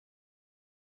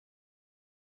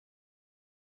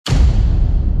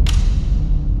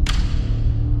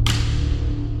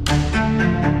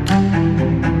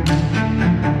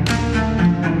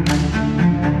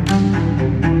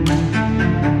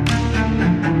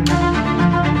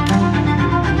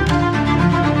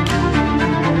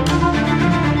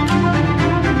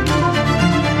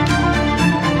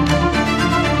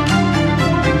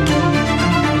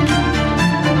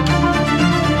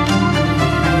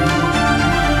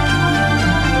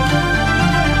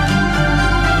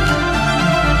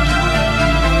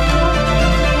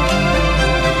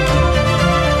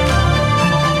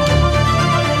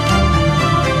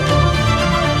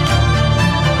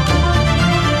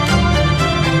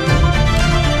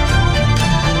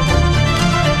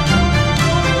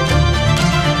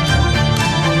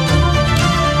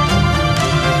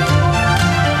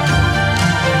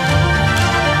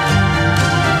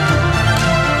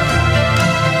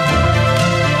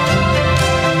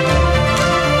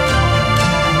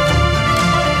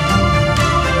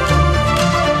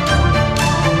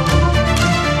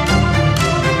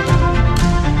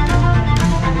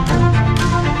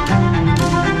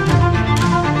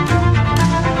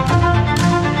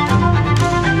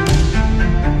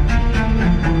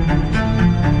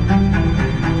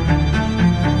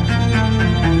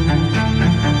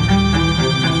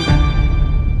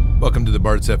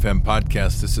FM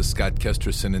podcast. This is Scott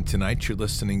Kesterson, and tonight you're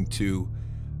listening to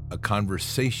a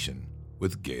conversation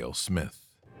with Gayle Smith.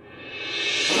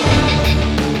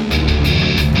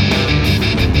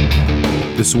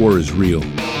 This war is real.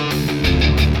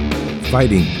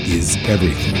 Fighting is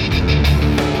everything.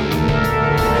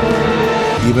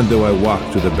 Even though I walk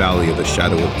through the valley of the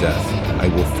shadow of death, I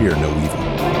will fear no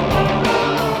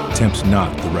evil. Tempt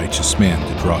not the righteous man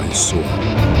to draw his sword.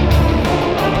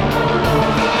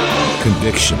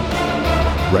 Conviction,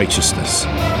 righteousness,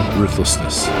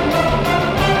 ruthlessness.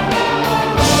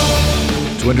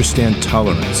 To understand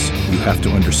tolerance, you have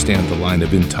to understand the line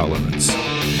of intolerance.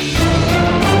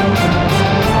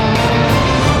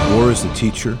 War is the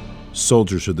teacher,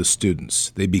 soldiers are the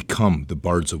students. They become the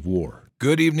bards of war.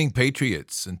 Good evening,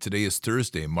 Patriots, and today is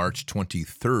Thursday, March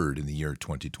 23rd in the year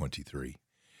 2023.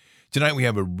 Tonight we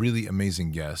have a really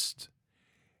amazing guest,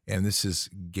 and this is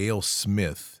Gayle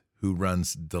Smith, who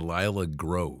runs Dahlia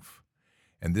Grove.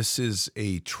 And this is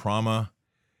a trauma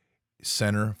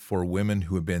center for women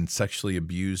who have been sexually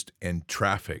abused and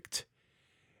trafficked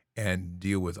and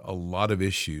deal with a lot of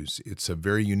issues. It's a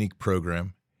very unique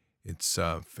program. It's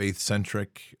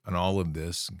faith-centric on all of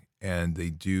this, and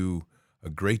they do a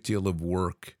great deal of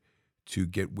work to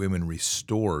get women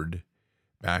restored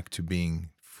back to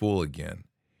being full again,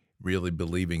 really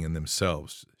believing in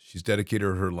themselves. She's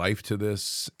dedicated her life to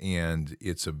this, and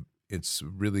it's a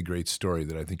really great story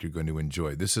that I think you're going to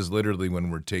enjoy. This is literally when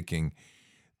we're taking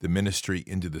the ministry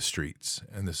into the streets,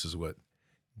 and this is what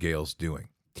Gayle's doing.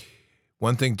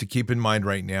 One thing to keep in mind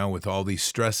right now with all these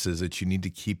stresses is that you need to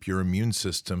keep your immune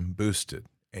system boosted,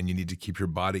 and you need to keep your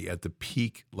body at the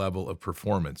peak level of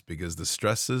performance, because the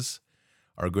stresses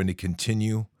are going to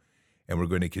continue, and we're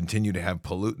going to continue to have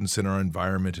pollutants in our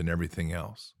environment and everything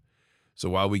else. So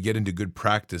while we get into good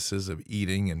practices of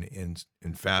eating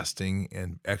and fasting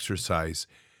and exercise,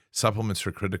 supplements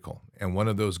are critical. And one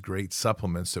of those great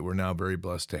supplements that we're now very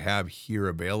blessed to have here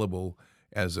available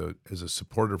as a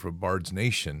supporter for Bard's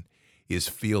Nation is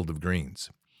Field of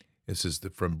Greens. This is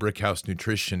from Brickhouse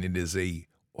Nutrition. It is a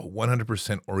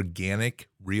 100% organic,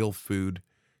 real food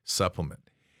supplement.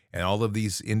 And all of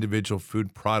these individual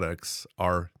food products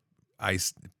are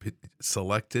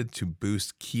selected to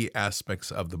boost key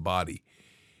aspects of the body.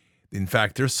 In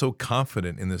fact, they're so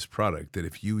confident in this product that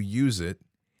if you use it,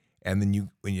 and then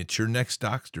when it's your next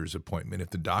doctor's appointment, if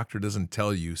the doctor doesn't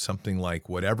tell you something like,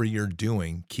 whatever you're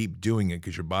doing, keep doing it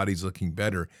because your body's looking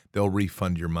better, they'll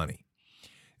refund your money.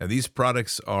 Now, these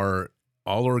products are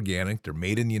all organic. They're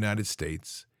made in the United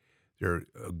States. They're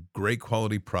a great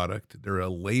quality product. They're a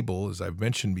label, as I've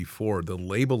mentioned before. The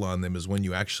label on them is when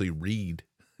you actually read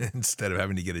instead of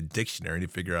having to get a dictionary to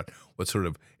figure out what sort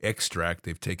of extract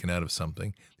they've taken out of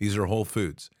something. These are whole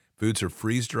foods. Foods are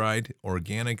freeze-dried,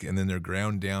 organic, and then they're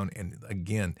ground down and,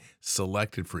 again,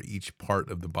 selected for each part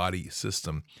of the body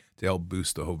system to help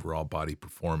boost the overall body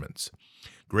performance.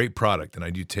 Great product, and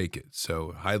I do take it,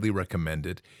 so highly recommend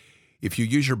it. If you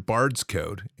use your BARDS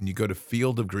code and you go to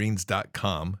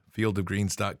fieldofgreens.com,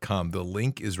 the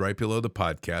link is right below the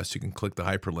podcast. You can click the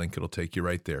hyperlink. It'll take you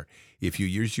right there. If you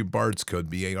use your BARDS code,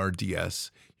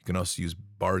 B-A-R-D-S, you can also use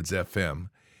BARDS FM.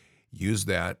 Use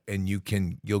that, and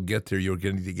you'll get there. You're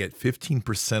going to get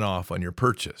 15% off on your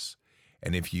purchase.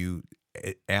 And if you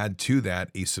add to that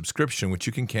a subscription, which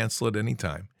you can cancel at any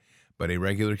time, but a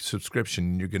regular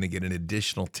subscription, you're going to get an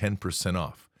additional 10%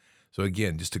 off. So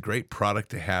again, just a great product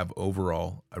to have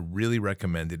overall. I really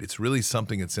recommend it. It's really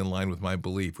something that's in line with my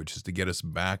belief, which is to get us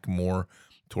back more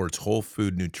towards whole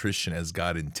food nutrition as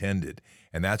God intended.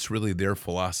 And that's really their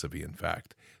philosophy, in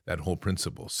fact, that whole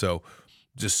principle. So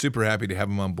just super happy to have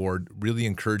them on board. Really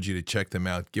encourage you to check them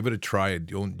out. Give it a try.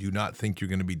 Do not think you're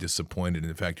going to be disappointed.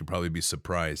 In fact, you'll probably be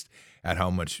surprised at how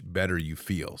much better you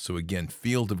feel. So again,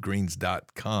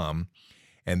 fieldofgreens.com,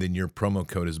 and then your promo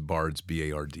code is BARDS,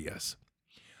 B-A-R-D-S.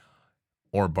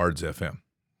 Or Bards FM,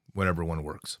 whatever one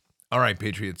works. All right,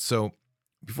 Patriots. So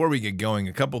before we get going,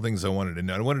 a couple things I wanted to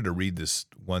know. I wanted to read this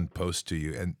one post to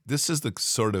you, and this is the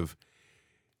sort of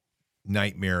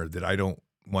nightmare that I don't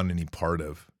want any part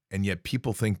of, and yet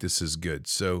people think this is good.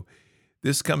 So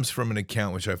this comes from an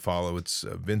account which I follow. It's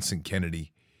Vincent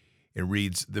Kennedy. It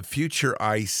reads, "The future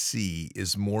I see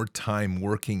is more time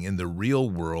working in the real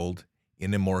world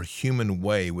in a more human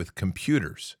way with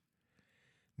computers.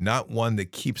 Not one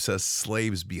that keeps us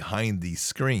slaves behind these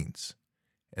screens."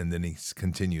 And then he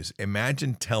continues,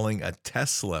 "Imagine telling a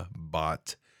Tesla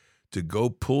bot to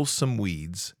go pull some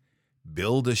weeds,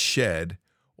 build a shed,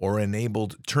 or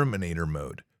enabled Terminator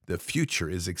mode. The future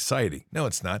is exciting." No,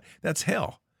 it's not. That's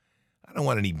hell. I don't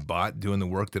want any bot doing the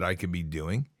work that I could be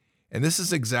doing. And this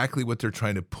is exactly what they're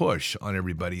trying to push on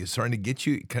everybody, is trying to get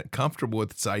you comfortable with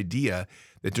this idea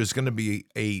that there's going to be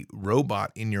a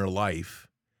robot in your life,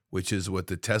 which is what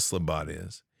the Tesla bot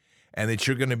is, and that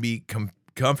you're going to be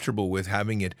comfortable with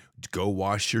having it go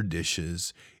wash your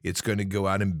dishes. It's going to go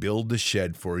out and build the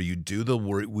shed for you, do the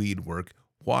weed work.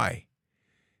 Why?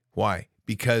 Why?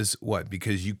 Because what?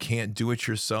 Because you can't do it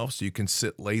yourself, so you can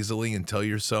sit lazily and tell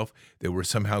yourself that we're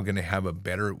somehow going to have a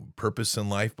better purpose in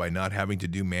life by not having to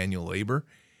do manual labor.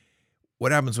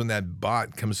 What happens when that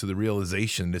bot comes to the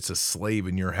realization that it's a slave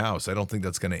in your house? I don't think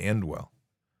that's going to end well.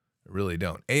 I really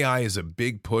don't. AI is a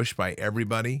big push by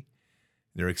everybody.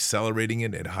 They're accelerating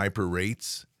it at hyper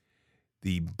rates.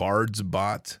 The Bard's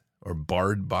bot or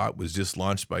Bard bot was just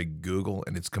launched by Google,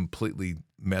 and it's completely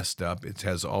messed up. It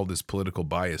has all this political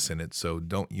bias in it, so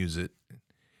don't use it.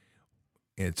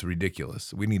 It's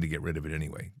ridiculous. We need to get rid of it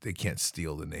anyway. They can't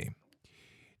steal the name.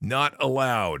 Not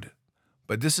allowed.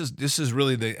 But this is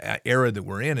really the era that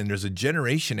we're in, and there's a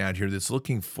generation out here that's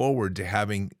looking forward to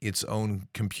having its own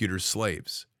computer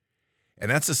slaves. And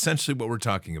that's essentially what we're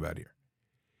talking about here.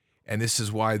 And this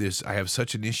is why I have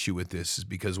such an issue with this, is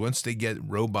because once they get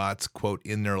robots, quote,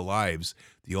 in their lives,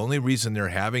 the only reason they're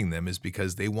having them is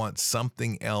because they want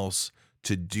something else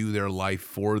to do their life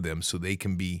for them so they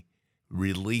can be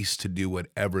released to do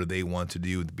whatever they want to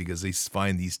do because they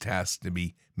find these tasks to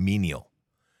be menial.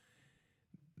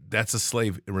 That's a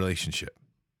slave relationship.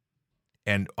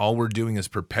 And all we're doing is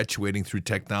perpetuating through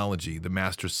technology the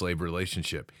master-slave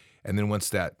relationship. And then once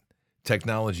that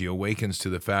technology awakens to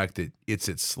the fact that it's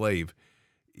its slave,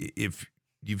 if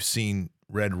you've seen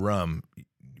Red Rum,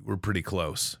 we're pretty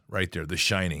close right there. The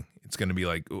Shining. It's going to be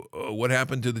like, oh, what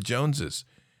happened to the Joneses?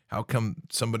 How come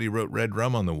somebody wrote Red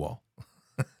Rum on the wall?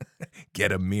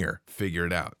 Get a mirror. Figure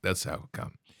it out. That's how it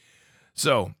come.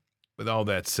 So, with all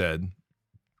that said,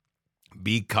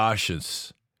 be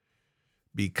cautious.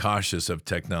 Be cautious of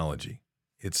technology.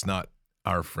 It's not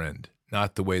our friend.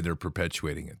 Not the way they're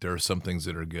perpetuating it. There are some things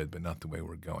that are good, but not the way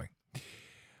we're going.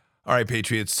 All right,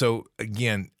 Patriots. So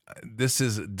again, this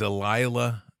is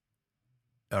Dahlia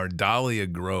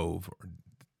Grove,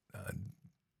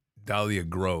 Dahlia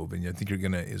Grove, and I think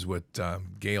is what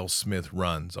Gayle Smith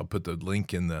runs. I'll put the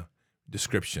link in the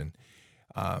description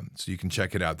so you can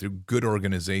check it out. They're a good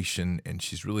organization, and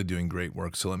she's really doing great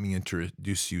work. So let me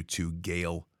introduce you to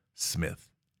Gayle Smith.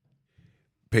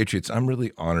 Patriots, I'm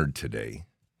really honored today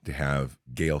to have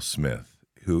Gayle Smith,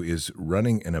 who is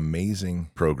running an amazing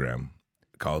program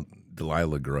called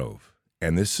Dahlia Grove.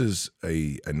 And this is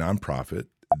a nonprofit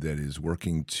that is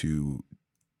working to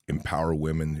empower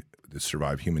women that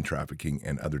survive human trafficking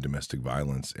and other domestic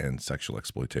violence and sexual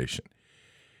exploitation.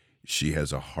 She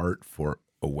has a heart for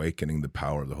awakening the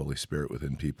power of the Holy Spirit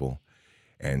within people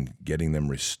and getting them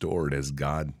restored as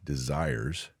God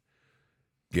desires.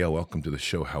 Gayle, welcome to the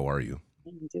show. How are you?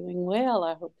 I'm doing well.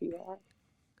 I hope you are.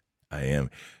 I am.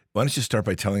 Why don't you start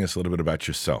by telling us a little bit about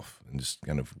yourself and just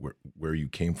kind of where you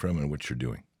came from and what you're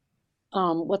doing?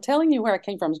 Well, telling you where I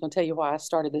came from is going to tell you why I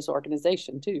started this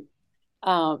organization too.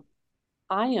 I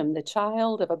am the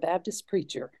child of a Baptist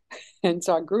preacher. And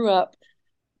so I grew up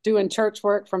doing church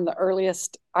work from the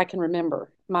earliest I can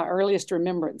remember. My earliest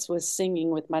remembrance was singing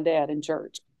with my dad in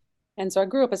church. And so I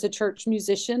grew up as a church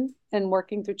musician and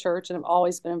working through church, and I've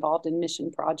always been involved in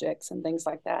mission projects and things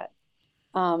like that.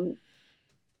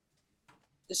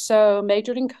 So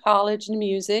majored in college in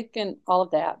music and all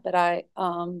of that, but I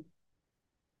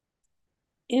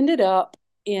ended up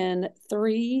in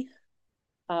three,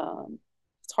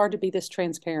 it's hard to be this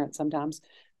transparent sometimes,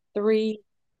 3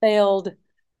 failed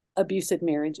abusive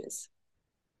marriages.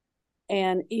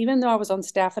 And even though I was on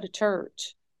staff at a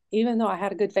church, even though I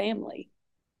had a good family,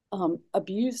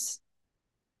 abuse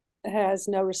has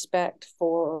no respect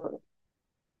for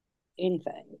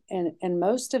anything. And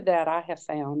most of that I have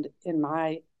found in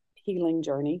my healing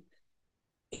journey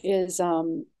is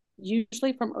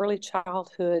usually from early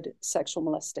childhood sexual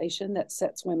molestation that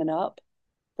sets women up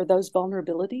for those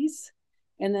vulnerabilities.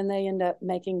 And then they end up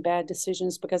making bad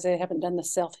decisions because they haven't done the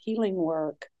self-healing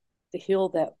work to heal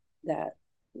that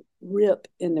rip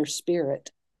in their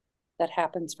spirit that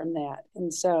happens from that.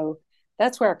 And so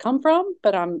that's where I come from,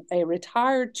 but I'm a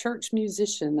retired church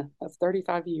musician of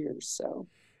 35 years. So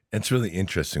it's really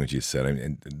interesting what you said. I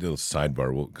mean, a little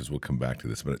sidebar, because we'll come back to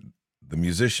this, but the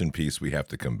musician piece we have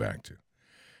to come back to,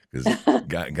 because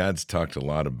God's talked a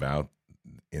lot about,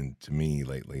 and to me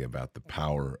lately, about the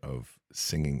power of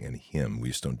singing and hymn. We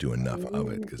just don't do enough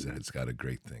of it because it's got a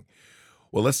great thing.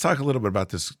 Well, let's talk a little bit about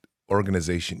this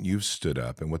organization you've stood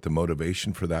up and what the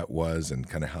motivation for that was and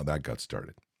kind of how that got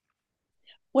started.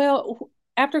 Well,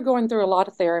 after going through a lot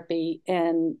of therapy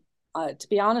and to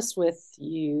be honest with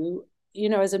you,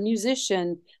 as a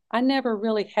musician, I never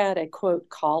really had a quote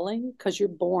calling, because you're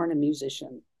born a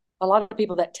musician. A lot of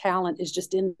people, that talent is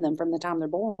just in them from the time they're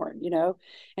born,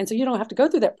 and so you don't have to go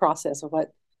through that process of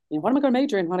what am I going to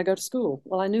major in when I go to school?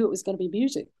 Well, I knew it was going to be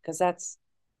music because that's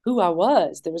who I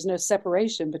was. There was no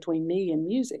separation between me and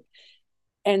music.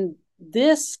 And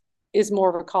this is more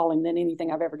of a calling than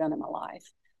anything I've ever done in my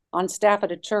life. On staff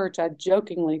at a church, I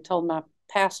jokingly told my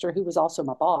pastor, who was also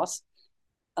my boss,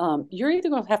 you're either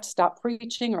going to have to stop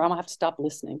preaching or I'm going to have to stop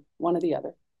listening, one or the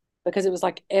other. Because it was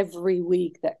like every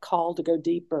week that call to go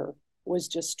deeper was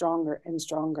just stronger and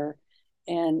stronger.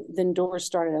 And then doors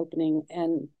started opening,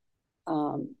 and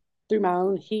through my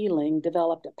own healing,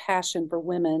 developed a passion for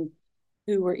women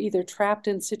who were either trapped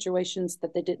in situations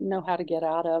that they didn't know how to get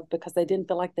out of because they didn't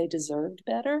feel like they deserved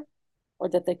better or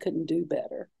that they couldn't do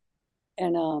better.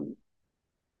 And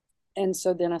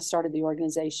so then I started the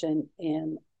organization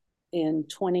in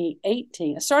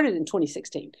 2018. I started in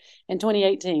 2016. In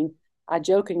 2018, I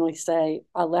jokingly say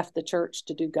I left the church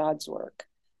to do God's work,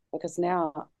 because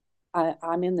now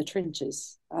I'm in the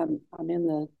trenches. I'm in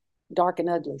the dark and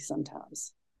ugly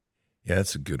sometimes. Yeah,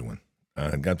 that's a good one.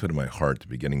 God put in my heart at the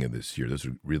beginning of this year. Those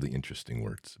are really interesting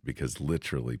words, because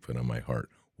literally put on my heart,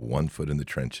 1 foot in the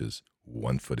trenches,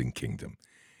 1 foot in kingdom.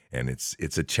 And it's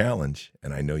a challenge,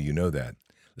 and I know you know that.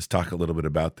 Let's talk a little bit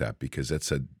about that, because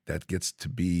that gets to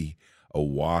be a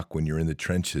walk when you're in the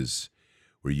trenches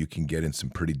where you can get in some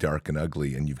pretty dark and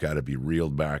ugly, and you've got to be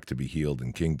reeled back to be healed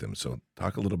in kingdom. So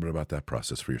talk a little bit about that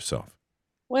process for yourself.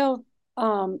 Well,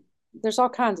 there's all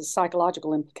kinds of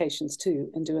psychological implications too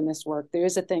in doing this work. There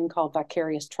is a thing called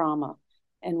vicarious trauma.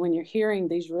 And when you're hearing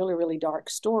these really, really dark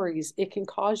stories, it can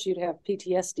cause you to have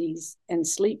PTSDs and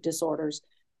sleep disorders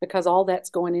because all that's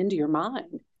going into your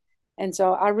mind. And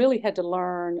so I really had to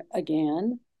learn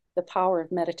again the power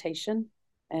of meditation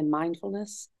and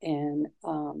mindfulness, and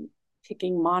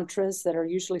picking mantras that are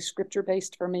usually scripture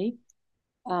based for me,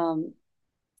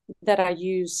 that I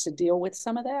use to deal with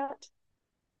some of that.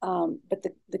 But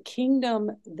the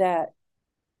kingdom that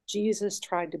Jesus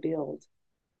tried to build,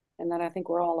 and that I think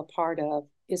we're all a part of,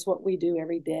 is what we do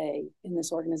every day in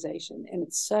this organization. And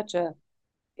it's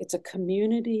a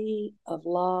community of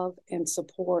love and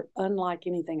support unlike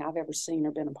anything I've ever seen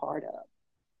or been a part of.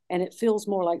 And it feels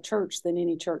more like church than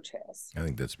any church has. I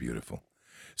think that's beautiful.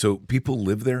 So people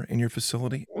live there in your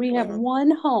facility? We have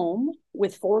one home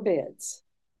with 4 beds.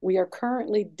 We are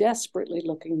currently desperately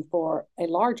looking for a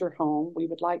larger home. We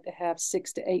would like to have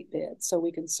 6 to 8 beds so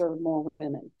we can serve more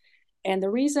women. And the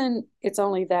reason it's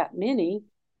only that many,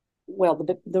 well,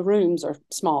 the rooms are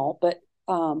small, but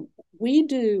we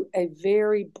do a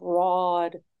very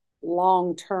broad,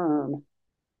 long-term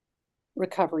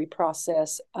recovery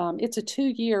process. It's a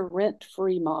 2-year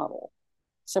rent-free model.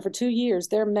 So for 2 years,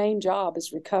 their main job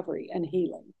is recovery and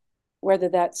healing, whether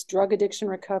that's drug addiction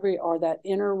recovery or that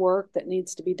inner work that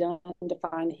needs to be done to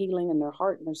find healing in their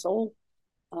heart and their soul,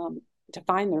 to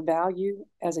find their value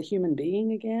as a human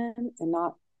being again, and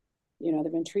not,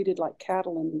 they've been treated like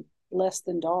cattle and less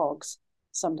than dogs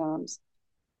sometimes.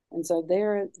 And so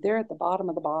they're at the bottom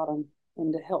of the bottom,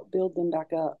 and to help build them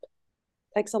back up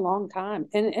takes a long time.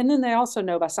 And then they also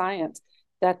know by science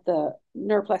that the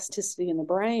neuroplasticity in the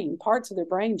brain, parts of their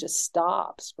brain just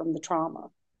stops from the trauma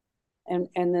and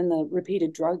then the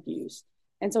repeated drug use.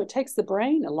 And so it takes the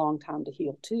brain a long time to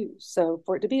heal too. So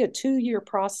for it to be a 2-year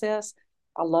process,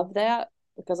 I love that,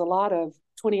 because a lot of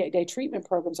 28-day treatment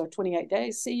programs are 28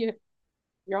 days. See you,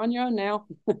 you're on your own now.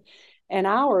 And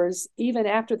ours, even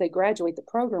after they graduate the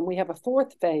program, we have a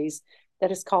 4th phase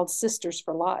that is called Sisters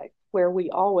for Life, where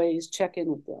we always check in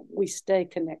with them. We stay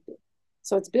connected.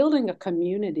 So it's building a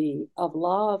community of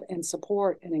love and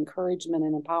support and encouragement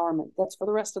and empowerment that's for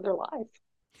the rest of their life.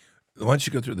 Why don't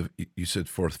you go through you said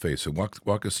 4th phase, so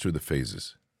walk us through the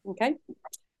phases. Okay.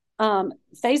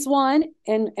 Phase 1,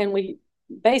 and we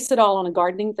base it all on a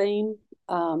gardening theme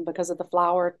because of the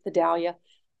flower, the Dahlia.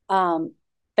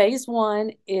 Phase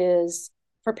 1 is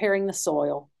preparing the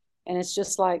soil. And it's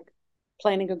just like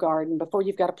planting a garden. Before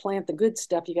you've got to plant the good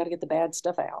stuff, you got to get the bad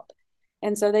stuff out.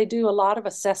 And so they do a lot of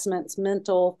assessments,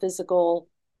 mental, physical.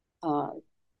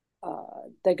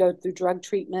 They go through drug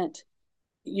treatment.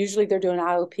 Usually they're doing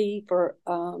IOP for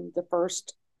the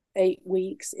first 8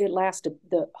 weeks.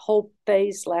 The whole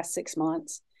phase lasts 6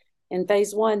 months. In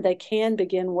phase 1, they can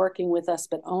begin working with us,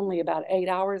 but only about 8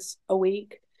 hours a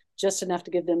week, just enough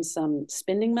to give them some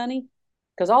spending money,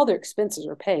 because all their expenses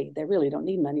are paid. They really don't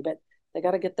need money, but they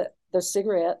got to get those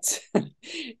cigarettes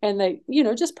and they,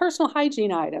 just personal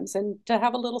hygiene items, and to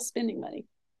have a little spending money.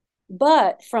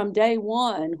 But from day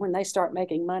 1, when they start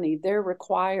making money, they're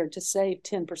required to save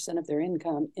 10% of their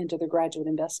income into their graduate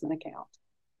investment account.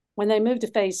 When they move to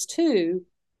phase two,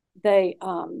 they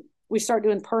we start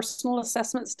doing personal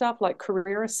assessment stuff like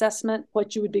career assessment,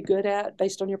 what you would be good at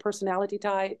based on your personality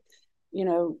type.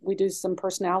 We do some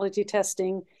personality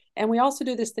testing, and we also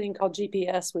do this thing called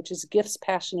GPS, which is gifts,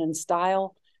 passion, and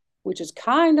style, which is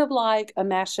kind of like a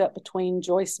mashup between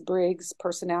Joyce Briggs'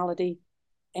 personality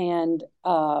and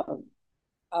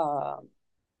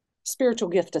spiritual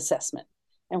gift assessment.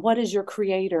 And what has your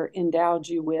creator endowed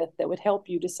you with that would help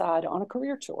you decide on a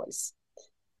career choice?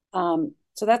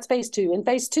 So that's phase two. In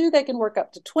phase two, they can work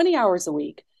up to 20 hours a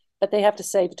week, but they have to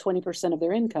save 20% of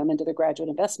their income into their graduate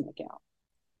investment account.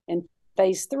 In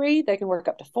phase three, they can work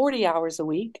up to 40 hours a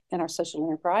week in our social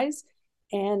enterprise,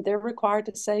 and they're required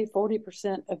to save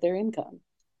 40% of their income.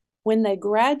 When they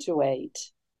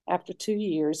graduate after 2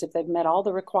 years, if they've met all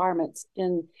the requirements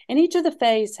and each of the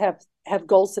phase have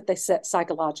goals that they set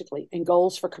psychologically, and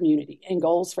goals for community, and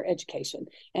goals for education,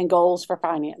 and goals for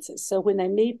finances. So when they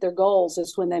meet their goals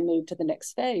is when they move to the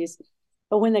next phase.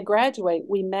 But when they graduate,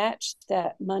 we match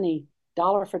that money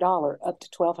dollar for dollar up to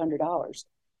 $1,200.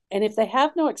 And if they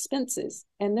have no expenses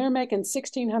and they're making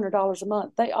 $1,600 a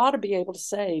month, they ought to be able to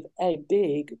save a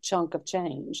big chunk of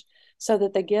change so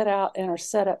that they get out and are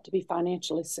set up to be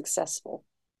financially successful.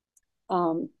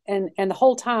 And the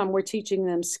whole time we're teaching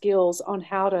them skills on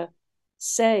how to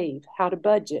save, how to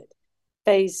budget.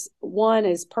 Phase one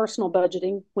is personal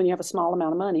budgeting when you have a small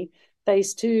amount of money.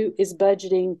 Phase two is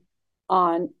budgeting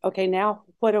on, okay, now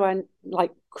what do I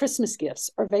like Christmas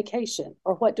gifts or vacation,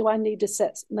 or what do I need to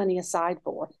set money aside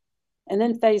for? And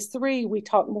then phase three, we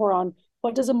talk more on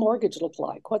what does a mortgage look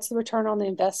like? What's the return on the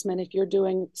investment if you're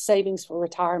doing savings for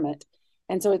retirement?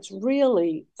 And so it's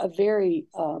really a very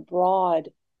broad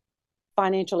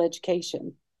financial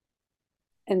education.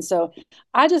 And so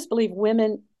I just believe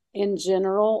women in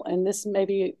general, and this may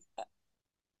be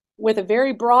with a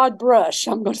very broad brush,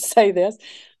 I'm going to say this,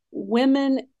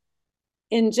 women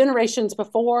in generations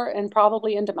before and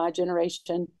probably into my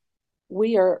generation,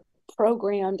 we are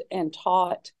programmed and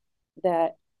taught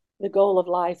that the goal of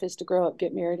life is to grow up,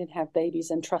 get married, and have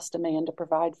babies and trust a man to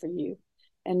provide for you.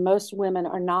 And most women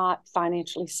are not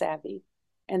financially savvy,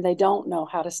 and they don't know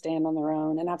how to stand on their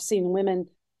own. And I've seen women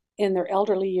in their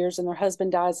elderly years and their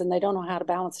husband dies and they don't know how to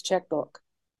balance a checkbook,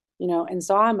 and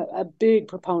so I'm a big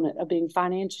proponent of being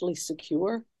financially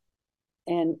secure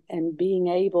and being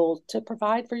able to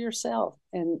provide for yourself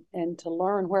and to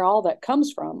learn where all that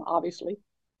comes from, obviously.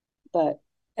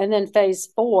 And then phase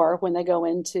four, when they go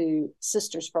into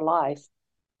Sisters for Life,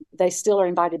 they still are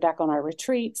invited back on our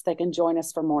retreats. They can join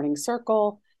us for Morning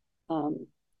Circle, and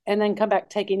then come back,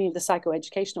 take any of the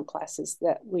psychoeducational classes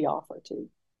that we offer too.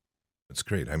 That's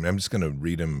great. I'm just going to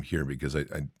read them here because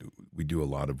we do a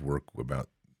lot of work about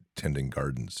tending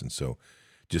gardens. And so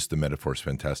just the metaphor is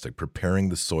fantastic. Preparing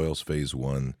the soils, phase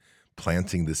one.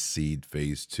 Planting the seed,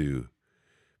 phase two.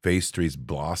 Phase three is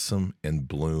blossom and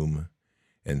bloom.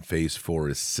 And phase four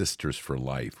is Sisters for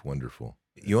Life. Wonderful.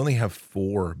 You only have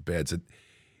 4 beds.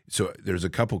 So there's a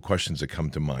couple questions that come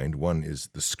to mind. One is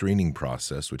the screening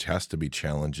process, which has to be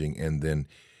challenging. And then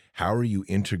how are you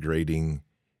integrating?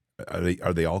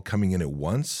 Are they all coming in at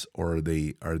once, or are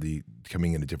they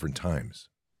coming in at different times?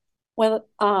 Well,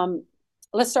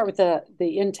 let's start with the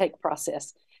intake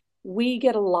process. We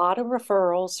get a lot of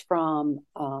referrals from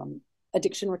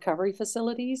addiction recovery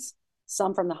facilities,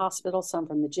 some from the hospital, some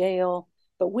from the jail.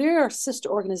 But we're a sister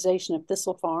organization of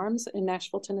Thistle Farms in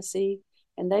Nashville, Tennessee,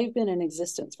 and they've been in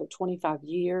existence for 25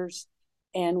 years.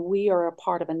 And we are a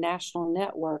part of a national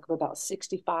network of about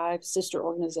 65 sister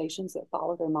organizations that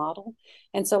follow their model.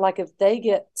 And so like if they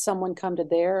get someone come to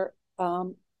their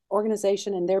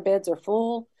organization and their beds are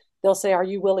full, they'll say, are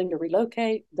you willing to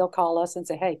relocate? They'll call us and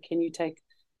say, hey, can you take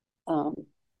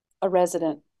a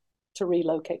resident to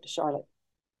relocate to Charlotte?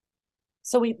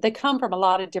 So they come from a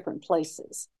lot of different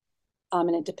places.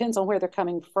 And it depends on where they're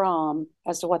coming from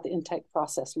as to what the intake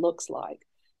process looks like.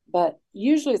 But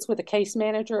usually it's with a case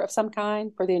manager of some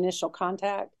kind for the initial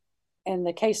contact. And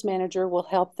the case manager will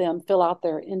help them fill out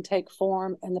their intake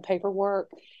form and the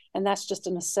paperwork. And that's just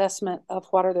an assessment of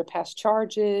what are their past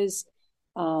charges,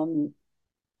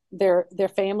 their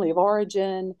family of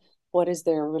origin, what is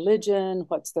their religion,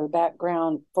 what's their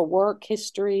background for work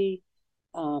history.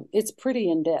 It's pretty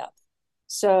in-depth.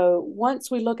 So once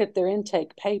we look at their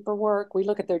intake paperwork, we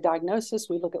look at their diagnosis,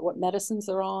 we look at what medicines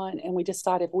they're on, and we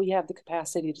decide if we have the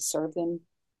capacity to serve them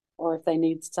or if they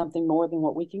need something more than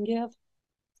what we can give.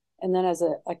 And then as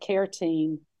a care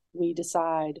team, we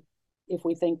decide if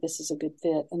we think this is a good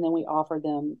fit, and then we offer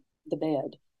them the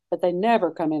bed. But they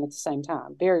never come in at the same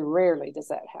time. Very rarely does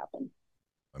that happen.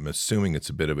 I'm assuming it's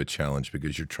a bit of a challenge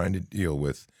because you're trying to deal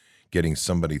with getting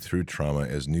somebody through trauma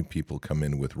as new people come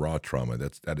in with raw trauma.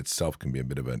 That itself can be a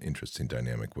bit of an interesting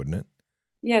dynamic, wouldn't it?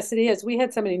 Yes, it is. We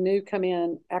had somebody new come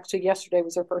in. Actually, yesterday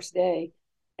was her first day.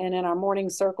 And in our morning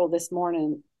circle this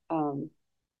morning,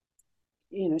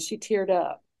 she teared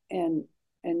up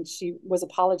and she was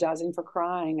apologizing for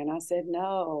crying. And I said,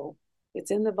 no,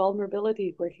 it's in the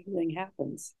vulnerability where healing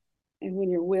happens. And when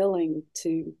you're willing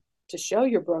to show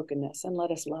your brokenness and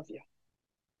let us love you,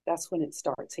 that's when it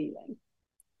starts healing.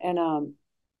 And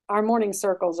our morning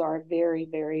circles are a very,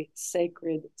 very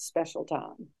sacred, special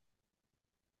time.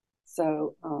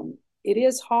 So it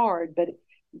is hard, but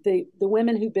the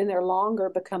women who've been there longer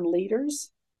become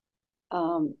leaders.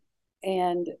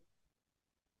 And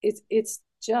it's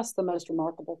just the most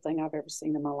remarkable thing I've ever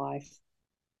seen in my life.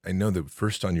 I know that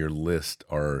first on your list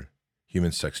are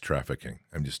human sex trafficking.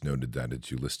 I've just noted that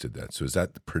as you listed that. So is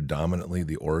that predominantly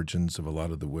the origins of a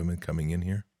lot of the women coming in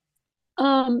here?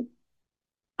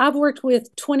 I've worked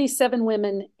with 27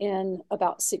 women in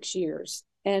about 6 years,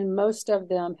 and most of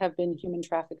them have been human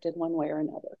trafficked in one way or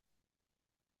another.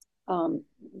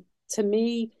 To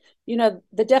me,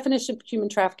 the definition of human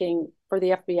trafficking for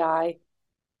the FBI,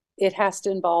 it has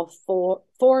to involve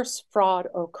force, fraud,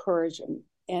 or coercion.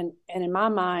 And in my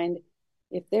mind,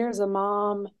 if there's a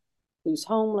mom who's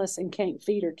homeless and can't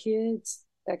feed her kids,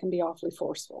 that can be awfully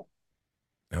forceful.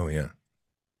 Oh, yeah.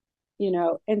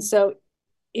 And so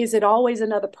is it always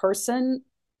another person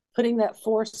putting that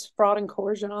force, fraud, and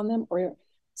coercion on them? Or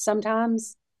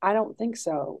sometimes I don't think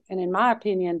so. And in my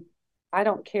opinion, I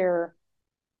don't care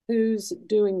who's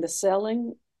doing the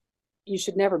selling. You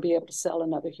should never be able to sell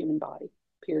another human body,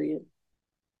 period.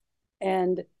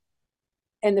 And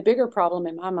the bigger problem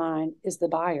in my mind is the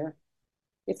buyer.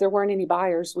 If there weren't any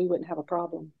buyers, we wouldn't have a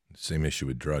problem. Same issue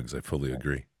with drugs. I fully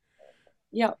agree.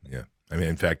 Yeah. Yeah. I mean,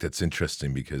 in fact, that's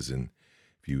interesting because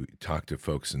if you talk to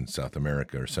folks in South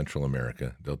America or Central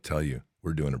America, they'll tell you,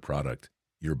 we're doing a product,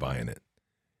 you're buying it.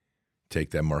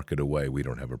 Take that market away, we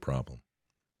don't have a problem.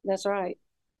 That's right.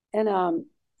 And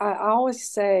I always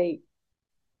say,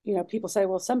 people say,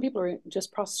 well, some people are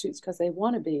just prostitutes because they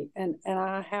want to be. And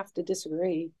I have to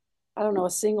disagree. I don't know a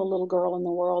single little girl in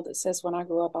the world that says, when I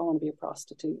grow up, I want to be a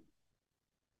prostitute.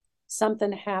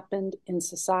 Something happened in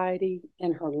society,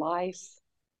 in her life,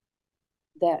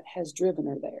 that has driven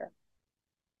her there.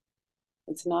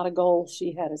 It's not a goal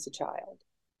she had as a child.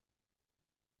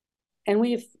 And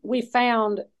we've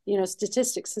found,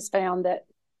 statistics has found that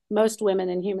most women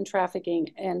in human trafficking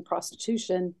and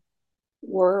prostitution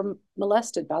were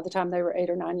molested by the time they were 8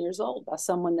 or 9 years old by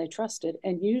someone they trusted,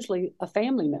 and usually a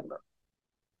family member.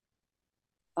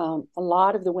 A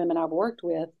lot of the women I've worked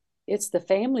with, it's the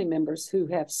family members who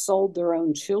have sold their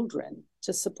own children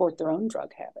to support their own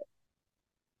drug habit.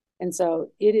 And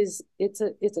so it's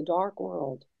a dark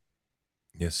world.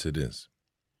 Yes, it is.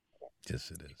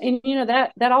 Yes, it is. And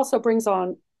that also brings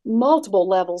on multiple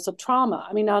levels of trauma.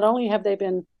 I mean, not only have they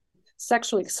been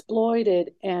sexually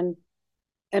exploited and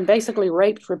basically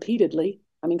raped repeatedly,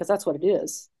 I mean, because that's what it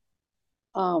is.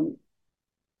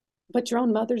 But your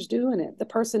own mother's doing it. The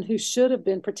person who should have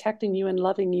been protecting you and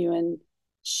loving you and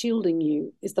shielding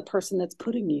you is the person that's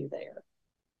putting you there.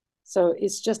 So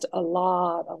it's just a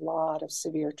lot of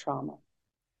severe trauma.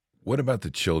 What about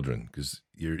the children? Because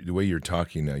the way you're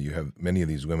talking now, you have many of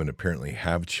these women apparently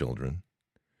have children.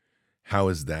 How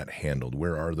is that handled?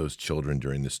 Where are those children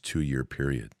during this 2-year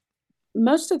period?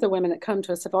 Most of the women that come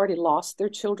to us have already lost their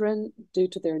children due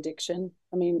to their addiction.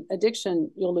 I mean,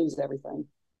 addiction, you'll lose everything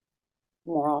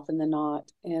more often than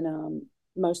not. And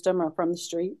most of them are from the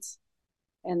streets,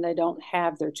 and they don't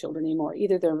have their children anymore.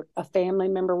 Either a family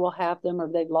member will have them,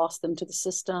 or they've lost them to the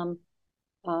system.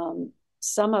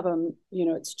 Some of them,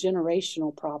 it's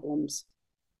generational problems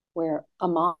where a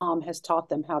mom has taught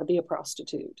them how to be a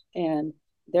prostitute, and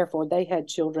therefore they had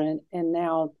children. And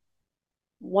now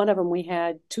one of them, we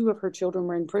had 2 of her children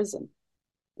were in prison.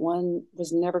 One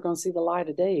was never going to see the light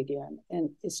of day again.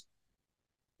 And it's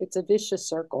a vicious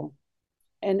circle.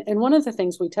 And one of the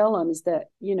things we tell them is that,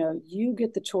 you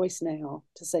get the choice now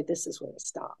to say, this is where it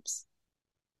stops.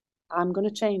 I'm going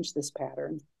to change this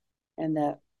pattern, and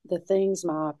that the things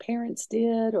my parents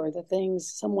did or the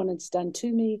things someone has done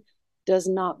to me does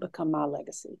not become my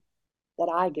legacy, that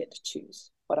I get to choose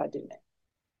what I do now.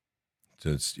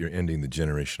 So you're ending the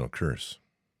generational curse.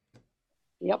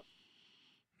 Yep.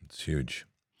 It's huge.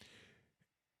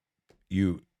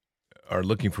 You are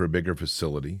looking for a bigger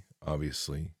facility,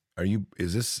 obviously.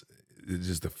 Is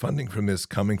the funding from this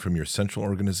coming from your central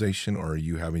organization, or are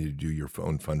you having to do your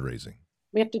own fundraising?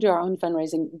 We have to do our own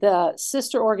fundraising. The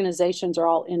sister organizations are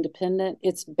all independent.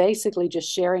 It's basically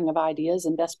just sharing of ideas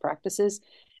and best practices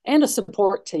and a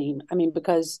support team. I mean,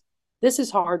 because this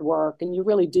is hard work, and you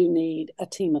really do need a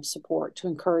team of support to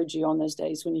encourage you on those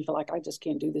days when you feel like I just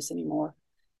can't do this anymore.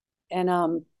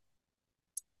 And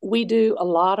we do a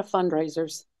lot of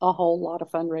fundraisers, a whole lot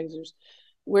of fundraisers.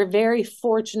 We're very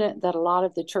fortunate that a lot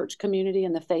of the church community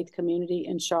and the faith community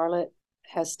in Charlotte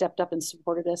has stepped up and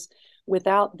supported us.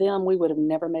 Without them, we would have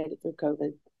never made it through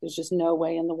COVID. There's just no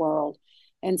way in the world.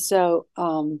 And so,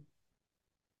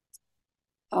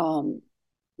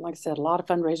 like I said, a lot of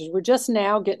fundraisers. We're just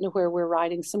now getting to where we're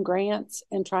writing some grants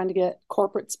and trying to get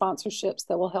corporate sponsorships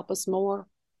that will help us more,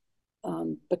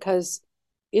 because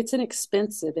it's an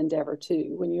expensive endeavor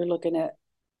too. When you're looking at,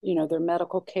 their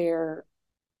medical care,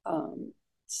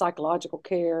 psychological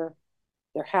care,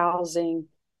 their housing,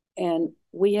 and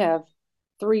we have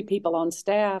 3 people on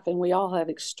staff, and we all have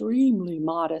extremely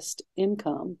modest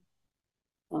income,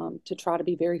 to try to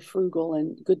be very frugal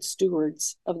and good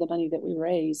stewards of the money that we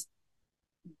raise.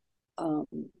 But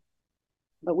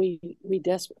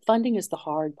funding is the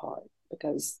hard part,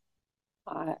 because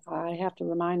I have to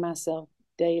remind myself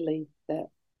daily that,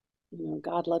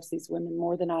 God loves these women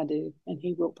more than I do, and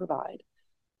He will provide.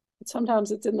 But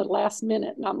sometimes it's in the last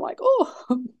minute, and I'm like,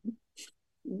 oh.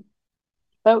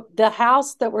 But the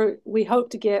house that we hope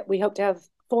to have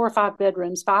 4 or 5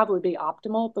 bedrooms. 5 would be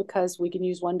optimal, because we can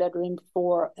use 1 bedroom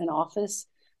for an office,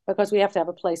 because we have to have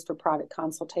a place for private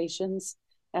consultations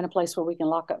and a place where we can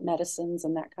lock up medicines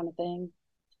and that kind of thing.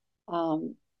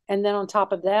 And then on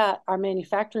top of that, our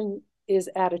manufacturing is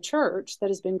at a church that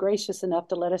has been gracious enough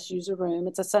to let us use a room.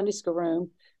 It's a Sunday school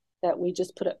room that we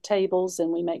just put up tables,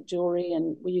 and we make jewelry,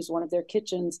 and we use one of their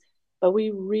kitchens. But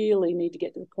we really need to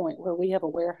get to the point where we have a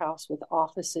warehouse with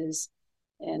offices.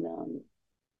 And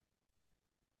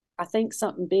I think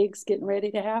something big's getting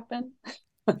ready to happen.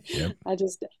 Yep.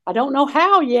 I don't know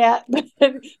how yet, but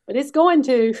it's going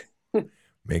to.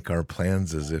 Make our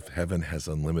plans as if heaven has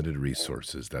unlimited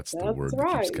resources. That's the word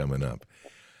that keeps coming up.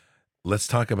 Let's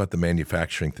talk about the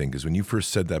manufacturing thing, because when you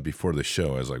first said that before the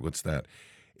show, I was like, what's that?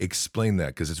 Explain that,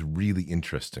 because it's really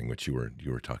interesting what you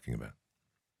were talking about.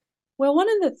 Well, one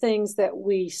of the things that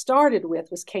we started with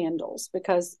was candles,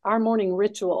 because our morning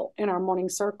ritual in our morning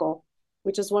circle,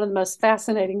 which is one of the most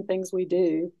fascinating things we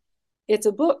do, it's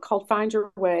a book called Find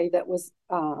Your Way that was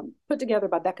put together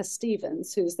by Becca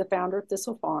Stevens, who's the founder of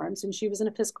Thistle Farms, and she was an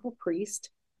Episcopal priest.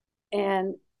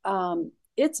 And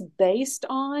it's based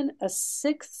on a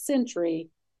 6th century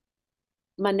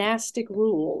monastic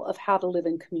rule of how to live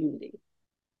in community.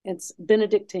 It's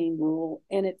Benedictine rule,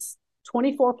 and it's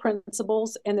 24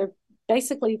 principles, and they're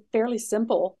basically fairly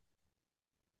simple.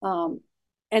 And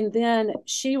then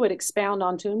she would expound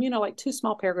onto them, like 2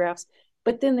 small paragraphs.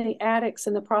 But then the addicts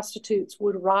and the prostitutes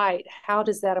would write, how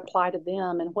does that apply to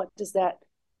them? And what does that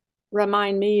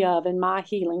remind me of in my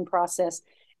healing process?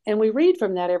 And we read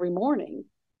from that every morning.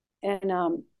 And,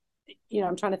 I'm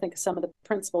trying to think of some of the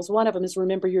principles. One of them is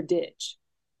remember your ditch.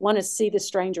 One is see the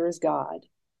stranger as God.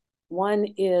 One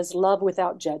is love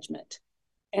without judgment.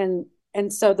 And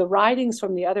so the writings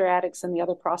from the other addicts and the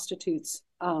other prostitutes,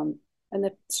 and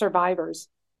the survivors,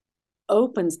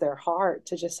 opens their heart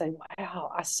to just say, wow,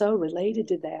 I so related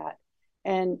to that.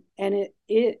 And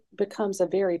it becomes a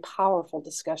very powerful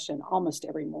discussion almost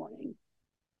every morning.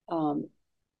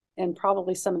 And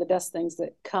probably some of the best things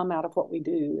that come out of what we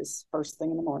do is first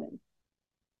thing in the morning.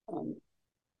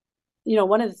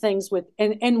 One of the things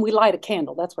and we light a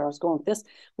candle. That's where I was going with this.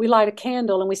 We light a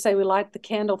candle, and we say we light the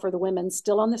candle for the women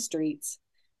still on the streets,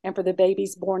 and for the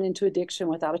babies born into addiction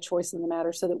without a choice in the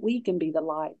matter, so that we can be the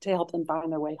light to help them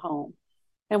find their way home.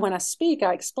 And when I speak,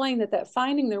 I explain that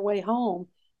finding their way home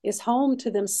is home to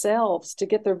themselves, to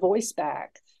get their voice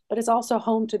back, but it's also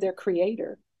home to their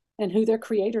creator and who their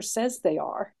creator says they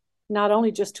are, not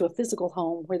only just to a physical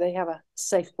home where they have a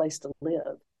safe place to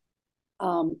live.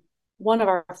 One of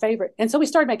our favorite, and so we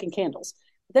started making candles.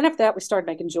 Then after that, we started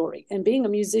making jewelry. And being a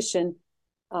musician,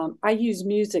 I use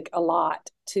music a lot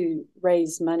to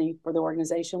raise money for the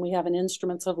organization. We have an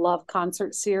Instruments of Love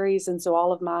concert series. And so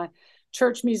all of my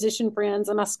church musician friends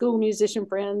and my school musician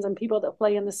friends and people that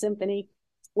play in the symphony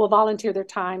will volunteer their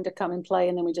time to come and play.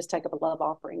 And then we just take up a love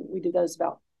offering. We do those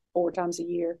about 4 times a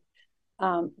year.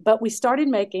 But we started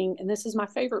making, and this is my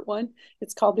favorite one,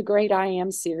 it's called the Great I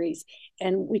Am series.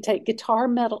 And we take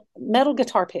metal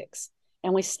guitar picks,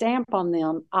 and we stamp on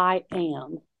them, I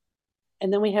am.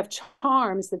 And then we have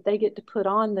charms that they get to put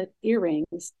on the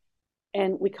earrings.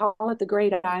 And we call it the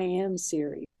Great I Am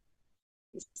series,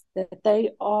 that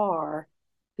they are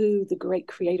who the great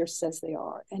creator says they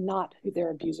are, and not who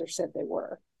their abuser said they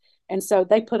were. And so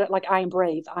they put it like, I am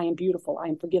brave, I am beautiful, I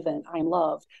am forgiven, I am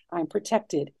loved, I am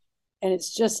protected. And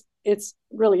it's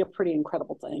really a pretty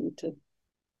incredible thing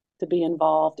to to be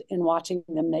involved in watching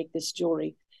them make this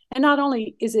jewelry. And not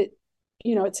only is it,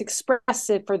 it's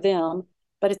expressive for them,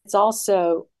 but it's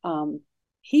also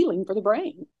healing for the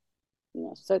brain.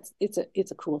 So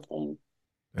it's a cool thing.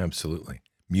 Absolutely.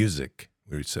 Music.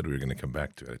 We said we were going to come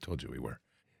back to it. I told you we were.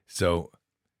 So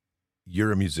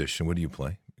you're a musician. What do you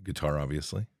play? Guitar,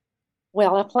 obviously.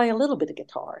 Well, I play a little bit of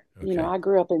guitar. Okay. I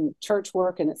grew up in church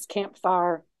work, and it's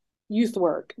campfire youth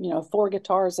work. 4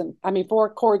 guitars and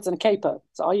 4 chords and a capo.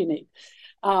 That's all you need.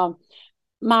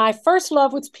 My first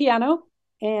love was piano,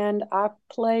 and I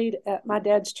played at my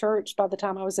dad's church by the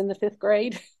time I was in the 5th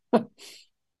grade.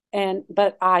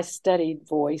 But I studied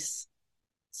voice.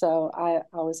 So I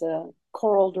was a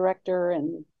choral director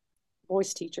and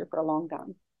voice teacher for a long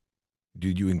time.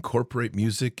 Did you incorporate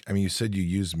music? I mean, you said you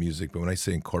use music, but when I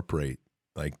say incorporate,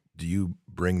 like, do you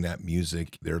bring that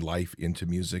music, their life into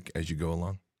music as you go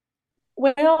along?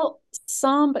 Well,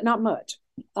 some, but not much.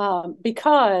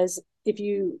 Because if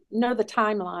you know the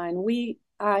timeline,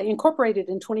 I incorporated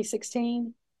in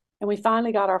 2016, and we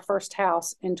finally got our first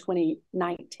house in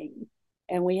 2019.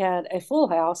 And we had a full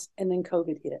house, and then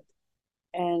COVID hit.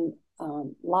 And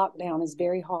lockdown is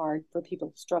very hard for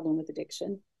people struggling with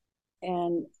addiction.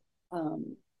 And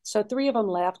so 3 of them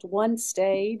left, 1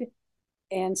 stayed.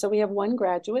 And so we have 1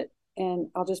 graduate, and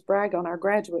I'll just brag on our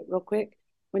graduate real quick.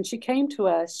 When she came to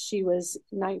us, she was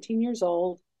 19 years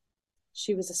old.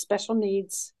 She was a special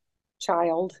needs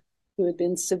child who had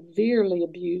been severely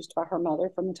abused by her mother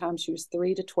from the time she was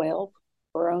 3 to 12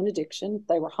 for her own addiction.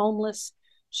 They were homeless.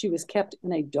 She was kept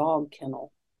in a dog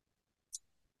kennel.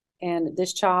 And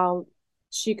this child,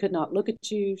 she could not look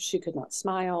at you. She could not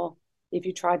smile. If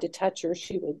you tried to touch her,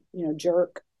 she would,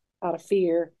 jerk out of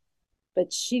fear.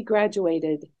 But she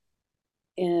graduated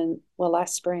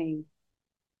last spring.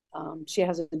 She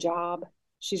has a job.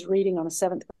 She's reading on a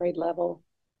 7th grade level.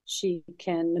 She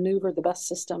can maneuver the bus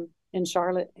system in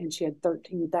Charlotte, and she had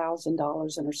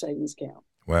 $13,000 in her savings account.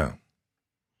 Wow.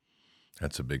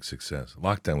 That's a big success.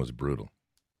 Lockdown was brutal.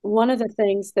 One of the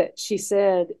things that she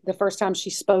said the first time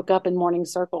she spoke up in Morning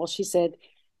Circle, she said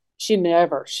she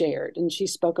never shared. And she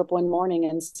spoke up one morning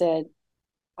and said,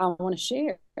 I want to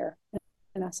share.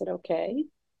 And I said, okay.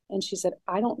 And she said,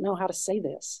 I don't know how to say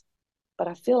this, but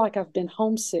I feel like I've been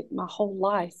homesick my whole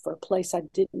life for a place I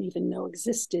didn't even know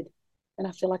existed. And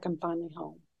I feel like I'm finally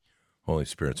home. Holy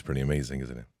Spirit's pretty amazing,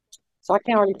 isn't it? So I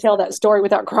can't really tell that story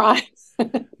without crying.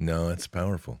 No, it's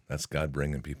powerful. That's God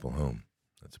bringing people home.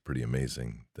 That's a pretty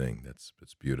amazing thing. That's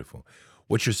beautiful.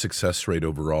 What's your success rate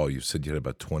overall? You said you had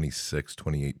about 26,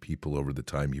 28 people over the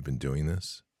time you've been doing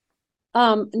this?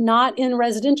 Not in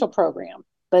residential program,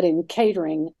 but in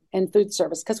catering and food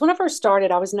service. Because when I first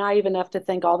started, I was naive enough to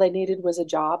think all they needed was a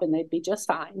job and they'd be just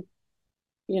fine.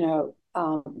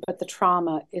 But the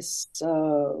trauma is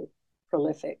so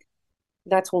prolific.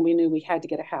 That's when we knew we had to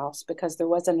get a house, because there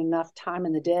wasn't enough time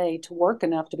in the day to work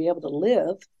enough to be able to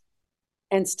live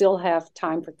and still have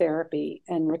time for therapy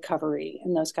and recovery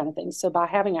and those kind of things. So by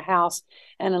having a house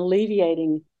and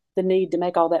alleviating the need to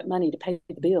make all that money to pay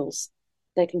the bills,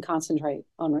 they can concentrate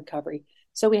on recovery.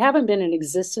 So we haven't been in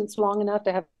existence long enough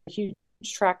to have a huge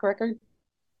track record.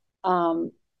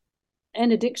 And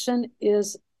addiction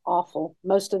is awful.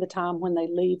 Most of the time when they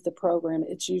leave the program,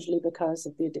 it's usually because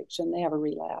of the addiction. They have a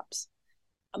relapse.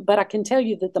 But I can tell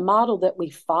you that the model that we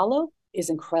follow is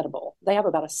incredible. They have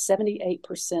about a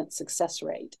 78% success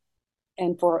rate.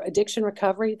 And for addiction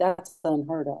recovery, that's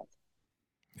unheard of.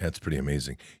 That's pretty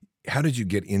amazing. How did you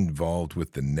get involved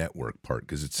with the network part?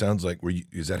 Because it sounds like,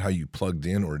 is that how you plugged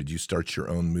in, or did you start your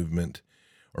own movement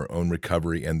or own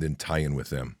recovery and then tie in with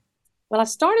them? Well, I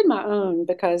started my own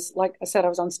because, like I said, I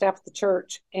was on staff at the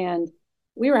church, and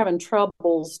we were having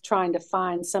troubles trying to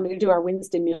find somebody to do our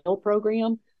Wednesday meal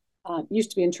program. Used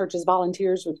to be in churches,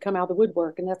 volunteers would come out of the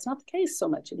woodwork, and that's not the case so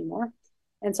much anymore.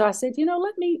 And so I said,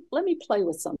 let me play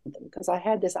with something, because I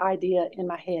had this idea in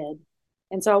my head.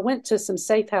 And so I went to some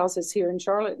safe houses here in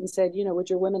Charlotte and said, would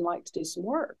your women like to do some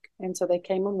work? And so they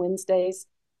came on Wednesdays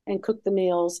and cooked the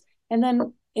meals, and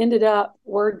then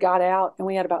word got out, and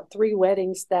we had about 3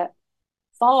 weddings that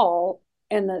fall.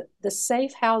 And the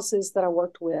safe houses that I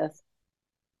worked with,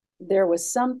 there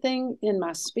was something in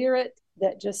my spirit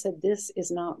that just said, this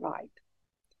is not right.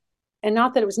 And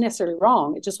not that it was necessarily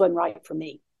wrong, it just wasn't right for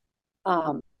me.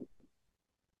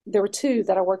 There were 2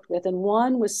 that I worked with, and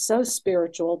one was so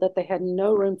spiritual that they had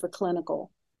no room for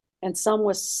clinical, and some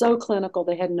was so clinical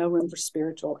they had no room for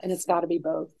spiritual. And it's got to be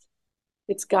both.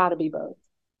 It's got to be both.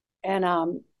 And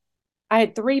I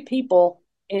had 3 people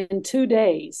in 2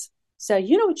 days say,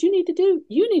 you know what you need to do?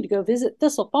 You need to go visit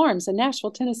Thistle Farms in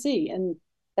Nashville, Tennessee. And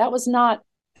that was not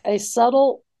a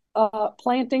subtle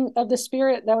planting of the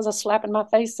Spirit, that was a slap in my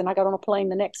face, and I got on a plane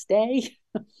the next day.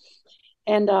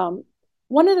 And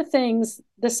one of the things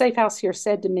the Safe House here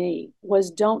said to me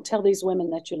was, don't tell these women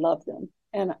that you love them.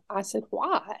 And I said,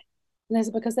 why? And they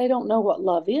said, because they don't know what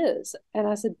love is. And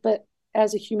I said, but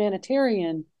as a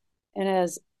humanitarian and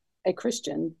as a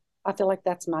Christian, I feel like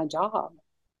that's my job,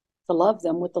 to love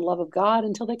them with the love of God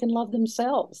until they can love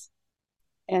themselves.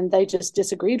 And they just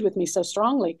disagreed with me so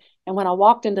strongly. And when I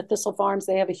walked into Thistle Farms,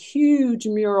 they have a huge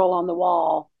mural on the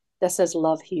wall that says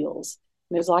love heals.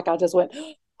 And it was like I just went,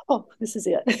 oh, this is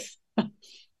it.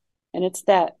 And it's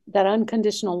that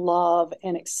unconditional love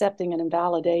and accepting and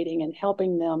invalidating and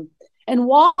helping them and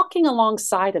walking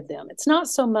alongside of them. It's not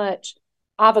so much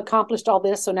I've accomplished all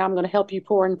this, so now I'm going to help you,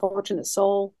 poor unfortunate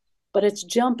soul, but it's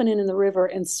jumping in the river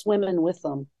and swimming with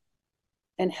them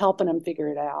and helping them figure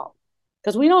it out.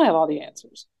 Because we don't have all the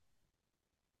answers.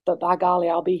 But by golly,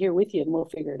 I'll be here with you and we'll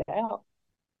figure it out.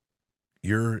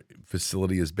 Your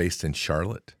facility is based in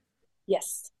Charlotte?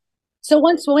 Yes. So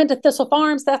once we went to Thistle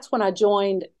Farms, that's when I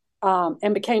joined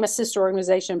and became a sister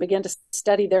organization, began to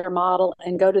study their model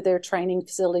and go to their training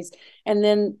facilities. And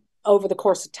then over the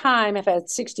course of time, I've had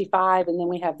 65, and then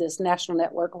we have this national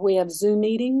network. We have Zoom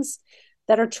meetings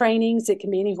that are trainings. It can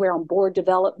be anywhere on board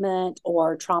development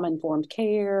or trauma-informed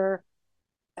care,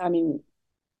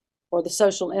 or the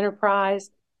social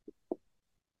enterprise.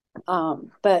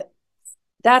 But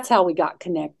that's how we got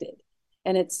connected.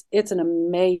 And it's an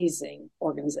amazing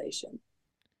organization.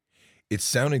 It's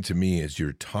sounding to me as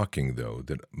you're talking, though,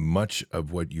 that much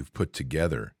of what you've put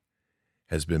together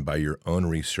has been by your own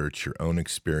research, your own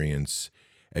experience,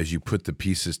 as you put the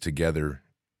pieces together,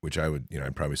 which I'd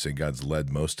probably say God's led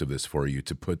most of this for you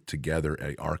to put together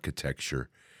an architecture,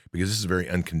 because this is very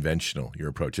unconventional, your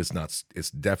approach. It's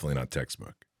definitely not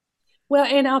textbook. Well,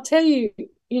 and I'll tell you,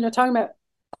 talking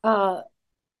about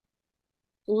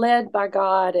led by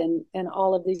God and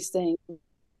all of these things,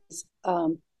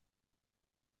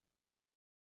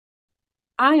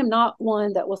 I am not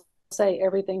one that will say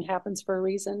everything happens for a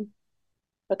reason,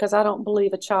 because I don't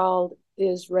believe a child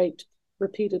is raped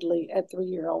repeatedly at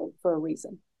 3-year-old for a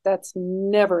reason. That's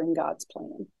never in God's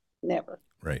plan. Never.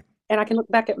 Right. And I can look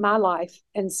back at my life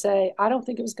and say, I don't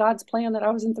think it was God's plan that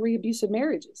I was in 3 abusive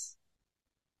marriages.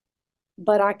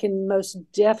 But I can most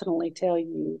definitely tell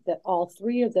you that all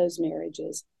 3 of those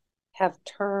marriages have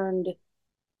turned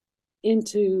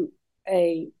into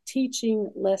a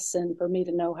teaching lesson for me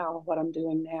to know how what I'm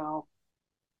doing now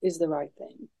is the right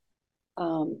thing.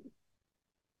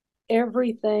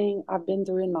 Everything I've been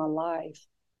through in my life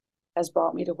has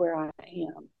brought me to where I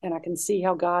am. And I can see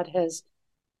how God has,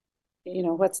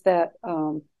 what's that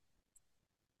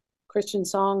Christian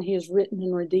song? He has written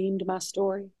and redeemed my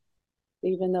story,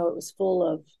 even though it was full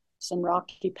of some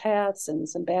rocky paths and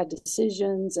some bad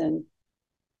decisions, and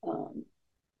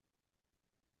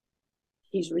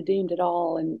he's redeemed it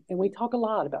all. And we talk a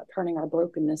lot about turning our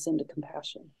brokenness into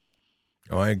compassion.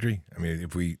 Oh, I agree. I mean,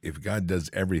 if God does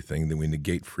everything, then we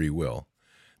negate free will.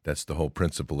 That's the whole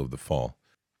principle of the fall.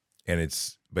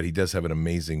 But he does have an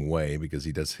amazing way, because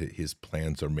his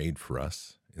plans are made for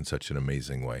us in such an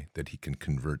amazing way that he can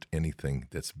convert anything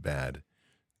that's bad,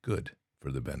 good,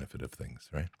 for the benefit of things,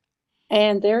 right?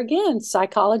 And there again,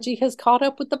 psychology has caught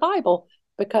up with the Bible,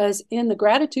 because in the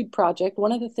Gratitude Project,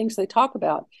 one of the things they talk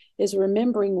about is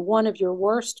remembering one of your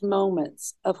worst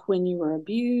moments of when you were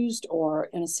abused or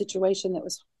in a situation that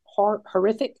was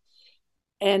horrific,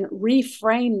 and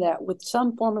reframe that with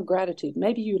some form of gratitude.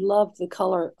 Maybe you loved the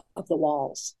color of the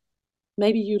walls.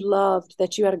 Maybe you loved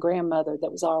that you had a grandmother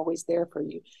that was always there for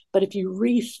you. But if you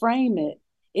reframe it,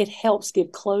 it helps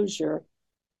give closure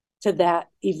to that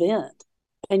event.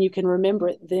 And you can remember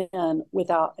it then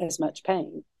without as much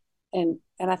pain. And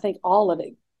I think all of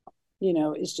it,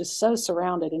 is just so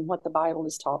surrounded in what the Bible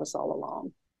has taught us all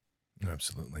along.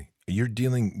 Absolutely. You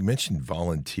mentioned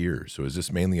volunteers. So is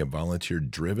this mainly a volunteer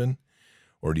driven,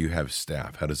 or do you have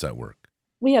staff? How does that work?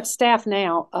 We have staff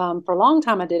now. For a long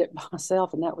time, I did it by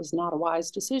myself, and that was not a wise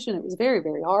decision. It was very,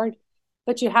 very hard,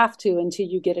 but you have to until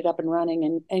you get it up and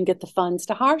running and get the funds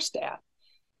to hire staff.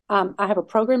 I have a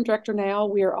program director now.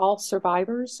 We are all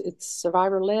survivors. It's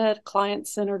survivor-led,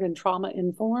 client-centered, and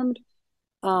trauma-informed.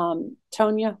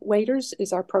 Tonya Waiters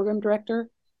is our program director,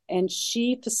 and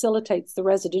she facilitates the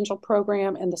residential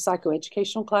program and the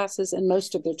psychoeducational classes and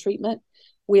most of their treatment.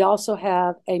 We also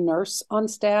have a nurse on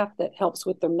staff that helps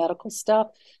with their medical stuff,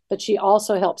 but she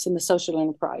also helps in the social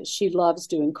enterprise. She loves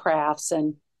doing crafts,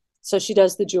 and so she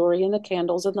does the jewelry and the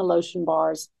candles and the lotion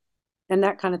bars and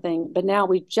that kind of thing. But now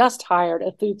we just hired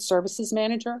a food services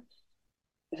manager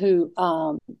who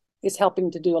is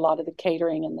helping to do a lot of the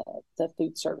catering and the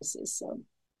food services. So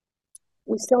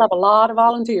We still have a lot of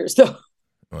volunteers, though.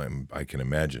 I can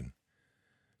imagine.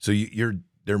 So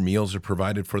their meals are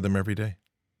provided for them every day?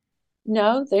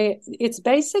 No, it's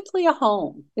basically a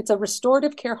home. It's a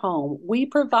restorative care home. We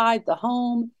provide the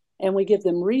home and we give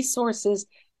them resources,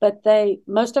 but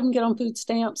most of them get on food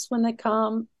stamps when they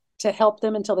come to help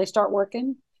them until they start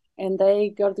working. And they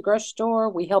go to the grocery store.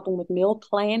 We help them with meal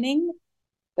planning,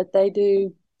 but they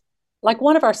do, like,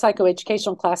 one of our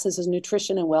psychoeducational classes is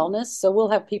nutrition and wellness. So we'll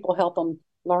have people help them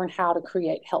learn how to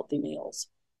create healthy meals.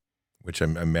 Which I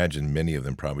imagine many of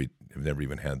them probably have never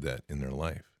even had that in their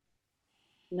life.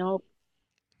 Nope.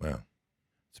 Wow.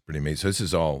 It's pretty amazing. So this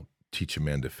is all teach a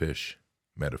man to fish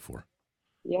metaphor.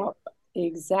 Yep,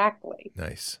 exactly.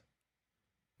 Nice.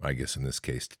 I guess in this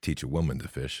case, to teach a woman to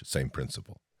fish, same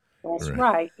principle. That's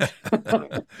right.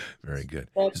 Very good.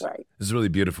 That's right. This is really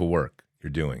beautiful work you're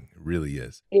doing. It really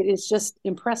is. It is just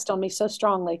impressed on me so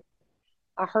strongly.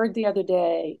 I heard the other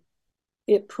day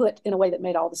it put in a way that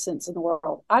made all the sense in the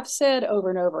world. I've said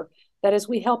over and over that as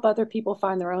we help other people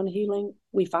find their own healing,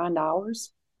 we find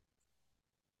ours.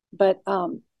 But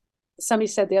somebody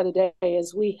said the other day,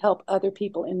 as we help other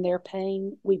people in their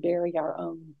pain, we bury our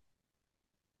own.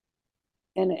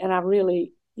 And I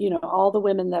really, all the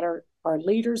women that are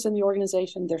leaders in the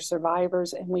organization, they're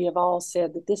survivors, and we have all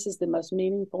said that this is the most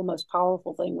meaningful, most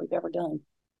powerful thing we've ever done,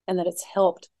 and that it's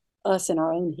helped us in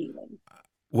our own healing.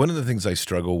 One of the things I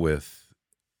struggle with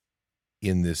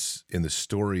in the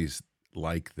stories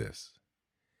like this,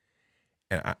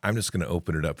 and I'm just going to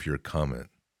open it up for your comment,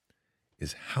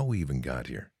 is how we even got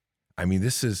here. I mean,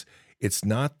 it's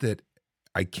not that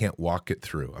I can't walk it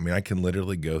through. I mean, I can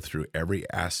literally go through every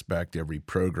aspect, every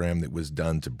program that was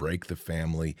done to break the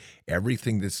family,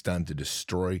 everything that's done to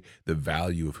destroy the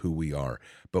value of who we are.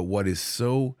 But what is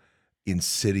so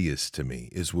insidious to me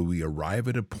is when we arrive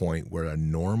at a point where a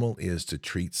normal is to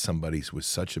treat somebody with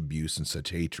such abuse and such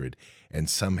hatred and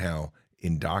somehow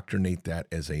indoctrinate that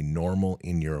as a normal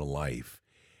in your life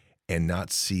and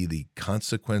not see the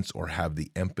consequence or have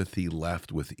the empathy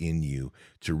left within you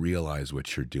to realize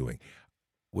what you're doing.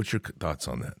 What's your thoughts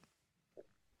on that?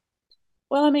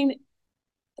 Well, I mean,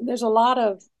 there's a lot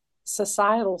of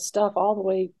societal stuff all the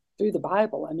way through the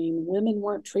Bible. I mean, women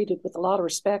weren't treated with a lot of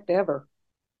respect ever,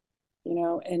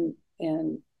 and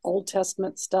Old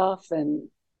Testament stuff, and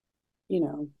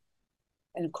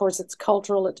and of course it's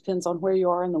cultural. It depends on where you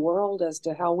are in the world as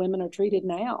to how women are treated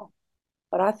now.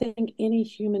 But I think any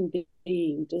human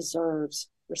being deserves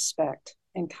respect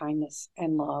and kindness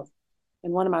and love.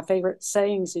 And one of my favorite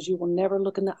sayings is, you will never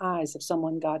look in the eyes of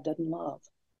someone God doesn't love.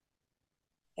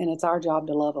 And it's our job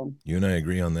to love them. You and I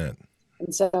agree on that.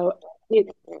 And so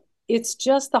it's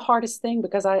just the hardest thing,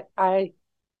 because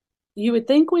you would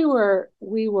think we were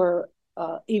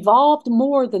evolved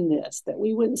more than this, that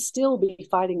we wouldn't still be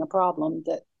fighting a problem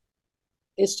that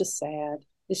it's just sad.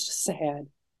 It's just sad.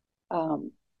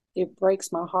 It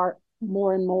breaks my heart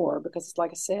more and more, because,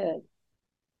 like I said,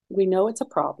 we know it's a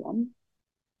problem.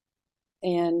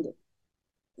 And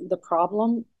the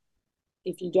problem,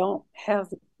 if you don't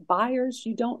have buyers,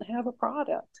 you don't have a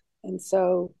product. And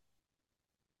so,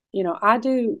 I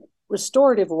do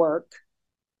restorative work.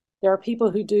 There are people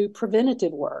who do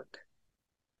preventative work.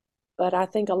 But I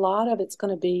think a lot of it's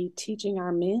going to be teaching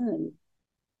our men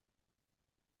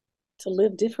to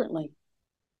live differently.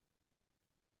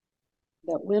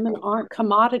 That women aren't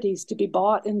commodities to be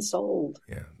bought and sold.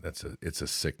 Yeah, it's a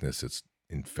sickness. It's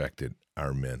infected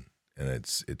our men, and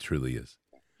it truly is.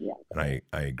 Yeah. And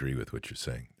I agree with what you're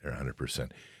saying. They're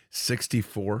 100%.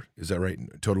 64, is that right?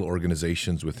 Total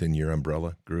organizations within your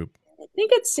umbrella group? I think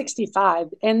it's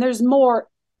 65, and there's more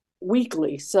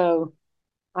weekly, so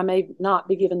I may not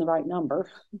be given the right number.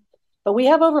 But we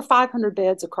have over 500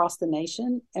 beds across the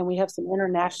nation, and we have some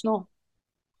international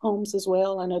homes as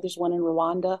well. I know there's one in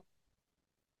Rwanda.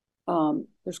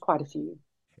 There's quite a few.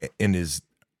 And is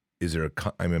there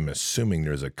I'm assuming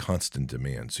there's a constant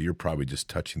demand, so you're probably just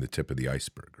touching the tip of the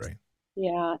iceberg, right?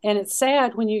 Yeah, and it's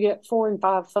sad when you get 4 and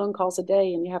 5 phone calls a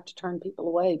day and you have to turn people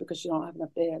away because you don't have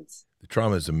enough beds. The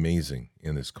trauma is amazing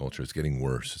in this culture. It's getting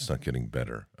worse. It's not getting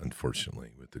better,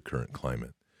 unfortunately, with the current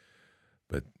climate.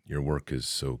 But your work is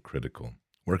so critical.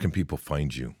 Where can people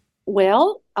find you?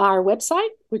 Well, our website,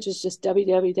 which is just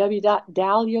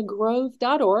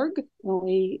www.dahliagrove.org.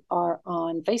 We are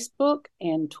on Facebook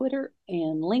and Twitter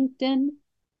and LinkedIn,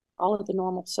 all of the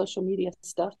normal social media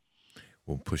stuff.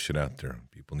 We'll push it out there.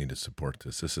 People need to support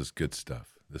this. This is good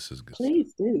stuff. This is good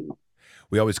Please stuff. do.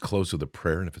 We always close with a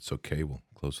prayer, and if it's okay, we'll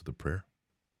close with a prayer.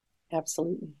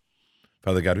 Absolutely.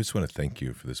 Father God, we just want to thank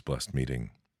you for this blessed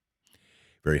meeting.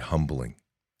 Very humbling,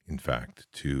 in fact,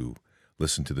 to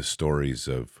listen to the stories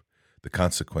of the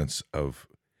consequence of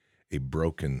a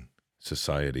broken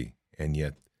society, and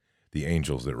yet the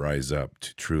angels that rise up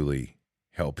to truly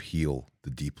help heal the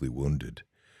deeply wounded.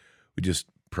 We just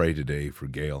pray today for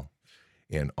Gayle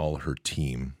and all her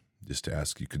team, just to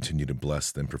ask you continue to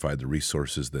bless them, provide the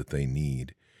resources that they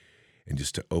need, and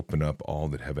just to open up all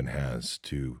that heaven has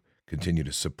to continue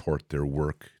to support their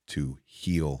work to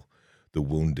heal the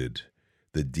wounded,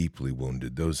 the deeply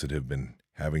wounded, those that have been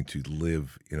having to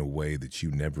live in a way that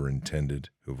you never intended,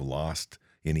 who have lost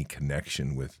any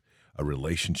connection with a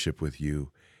relationship with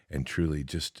you, and truly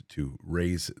just to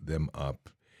raise them up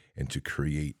and to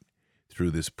create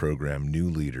through this program new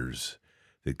leaders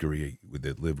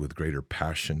that live with greater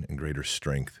passion and greater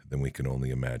strength than we can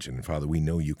only imagine. And Father, we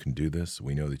know you can do this.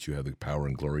 We know that you have the power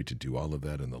and glory to do all of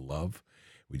that and the love.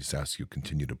 We just ask you to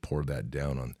continue to pour that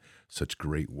down on such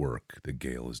great work that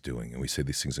Gayle is doing. And we say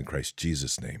these things in Christ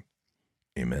Jesus' name.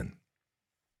 Amen.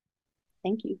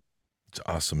 Thank you. It's an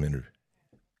awesome interview.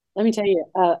 Let me tell you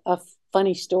a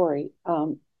funny story. I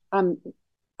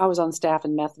was on staff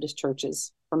in Methodist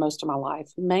churches for most of my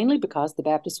life, mainly because the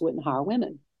Baptists wouldn't hire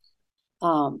women.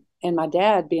 And my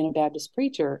dad, being a Baptist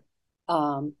preacher,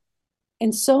 and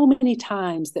so many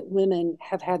times that women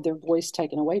have had their voice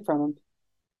taken away from them.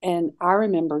 And I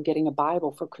remember getting a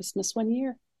Bible for Christmas one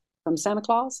year from Santa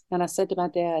Claus. And I said to my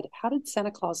dad, how did Santa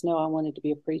Claus know I wanted to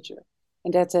be a preacher?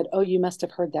 And Dad said, oh, you must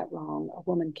have heard that wrong. A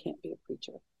woman can't be a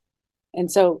preacher.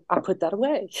 And so I put that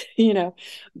away,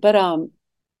 But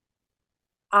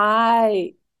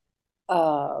I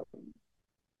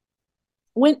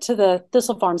went to the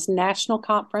Thistle Farms National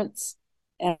Conference,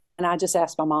 and I just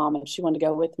asked my mom if she wanted to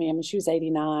go with me. I mean, she was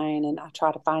 89, and I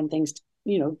tried to find things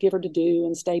to, give her to do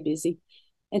and stay busy.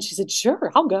 And she said,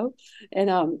 sure, I'll go.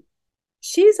 And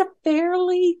she's a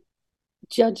fairly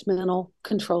judgmental,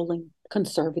 controlling,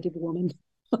 conservative woman.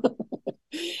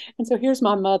 And so here's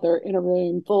my mother in a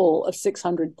room full of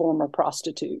 600 former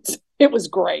prostitutes. It was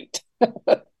great.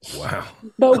 Wow.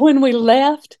 But when we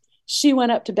left, she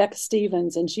went up to Becca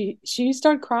Stevens and she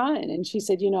started crying. And she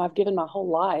said, I've given my whole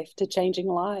life to changing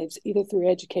lives, either through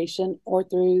education or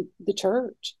through the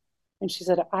church. And she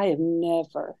said, I have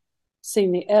never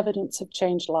seen the evidence of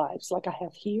changed lives like I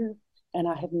have here. And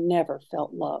I have never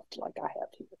felt loved like I have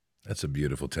here. That's a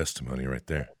beautiful testimony right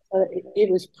there.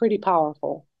 It was pretty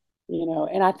powerful,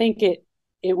 and I think it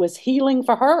was healing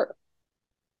for her.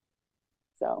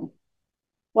 So,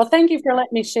 well, thank you for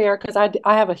letting me share, because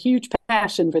I have a huge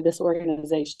passion for this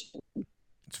organization.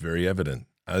 It's very evident.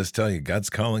 I was telling you, God's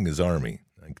calling his army.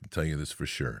 I can tell you this for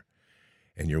sure.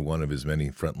 And you're one of his many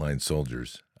frontline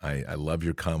soldiers. I love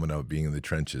your comment about being in the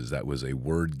trenches. That was a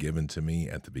word given to me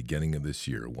at the beginning of this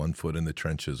year. 1 foot in the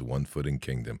trenches, 1 foot in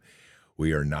kingdom.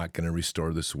 We are not going to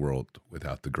restore this world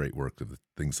without the great work of the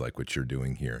things like what you're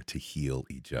doing here to heal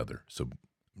each other. So I'm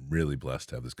really blessed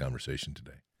to have this conversation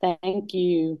today. Thank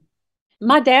you.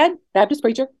 My dad, Baptist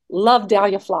preacher, loved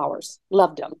Dahlia flowers,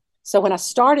 loved them. So when I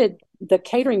started the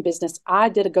catering business, I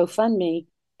did a GoFundMe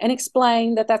and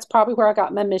explained that that's probably where I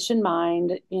got my mission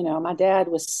mind. My dad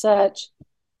was such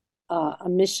a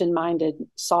mission-minded,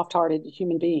 soft-hearted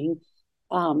human being.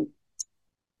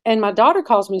 And my daughter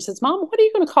calls me and says, Mom, what are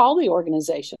you going to call the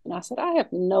organization? And I said, I have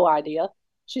no idea.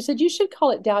 She said, you should call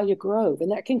it Dahlia Grove,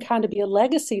 and that can kind of be a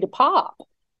legacy to Pop.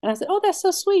 And I said, oh, that's so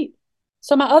sweet.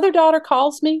 So my other daughter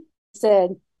calls me,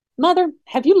 said, Mother,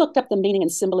 have you looked up the meaning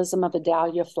and symbolism of a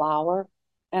dahlia flower?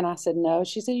 And I said, no.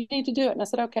 She said, you need to do it. And I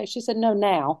said, okay. She said, no,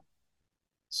 now.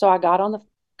 So I got on the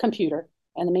computer,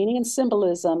 and the meaning and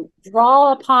symbolism: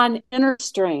 draw upon inner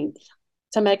strength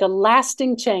to make a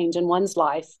lasting change in one's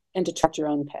life and to chart your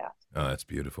own path. Oh, that's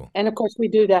beautiful. And of course, we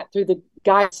do that through the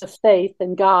guidance of faith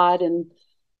and God and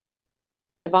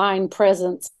divine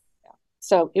presence.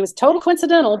 So it was total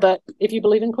coincidental, but if you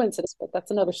believe in coincidence, but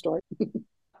that's another story.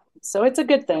 So it's a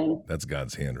good thing. That's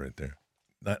God's hand right there.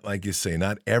 Not, like you say,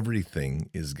 not everything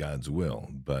is God's will,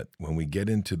 but when we get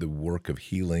into the work of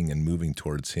healing and moving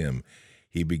towards him,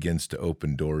 he begins to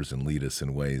open doors and lead us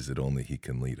in ways that only he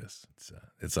can lead us.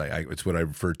 It's what I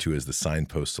refer to as the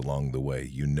signposts along the way.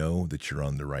 You know that you're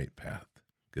on the right path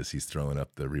because he's throwing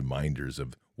up the reminders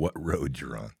of what road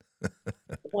you're on.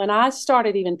 When I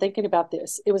started even thinking about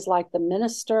this, it was like the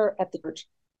minister at the church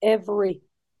every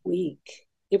week.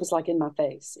 It was like in my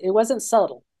face. It wasn't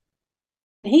subtle.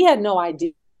 He had no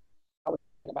idea I was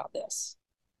thinking about this.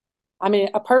 I mean,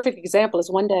 a perfect example is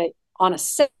one day on a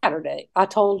Saturday, I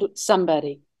told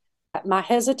somebody, my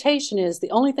hesitation is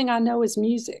the only thing I know is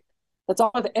music. That's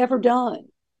all I've ever done.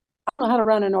 I don't know how to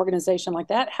run an organization like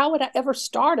that. How would I ever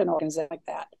start an organization like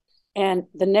that? And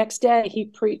the next day he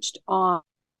preached on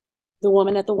the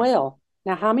woman at the well.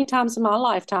 Now, how many times in my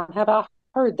lifetime have I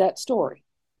heard that story?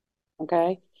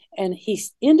 Okay. And he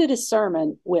ended his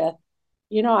sermon with,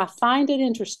 I find it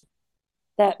interesting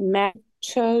that Matt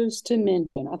chose to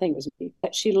mention, I think it was me,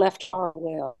 that she left her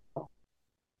well.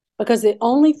 Because the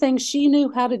only thing she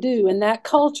knew how to do in that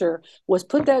culture was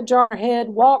put that jar in her head,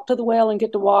 walk to the well and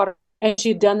get the water. And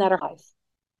she'd done that her life.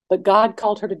 But God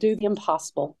called her to do the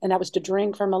impossible, and that was to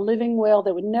drink from a living well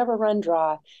that would never run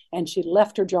dry. And she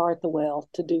left her jar at the well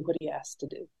to do what he asked to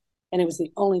do. And it was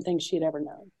the only thing she'd ever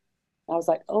known. I was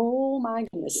like, oh my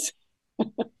goodness.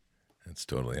 That's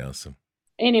totally awesome.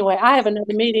 Anyway, I have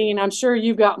another meeting, and I'm sure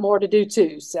you've got more to do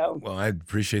too. So, well, I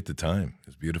appreciate the time. It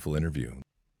was a beautiful interview.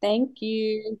 Thank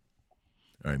you.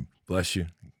 All right. Bless you.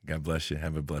 God bless you.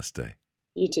 Have a blessed day.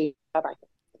 You too. Bye-bye.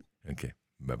 Okay.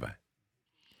 Bye-bye.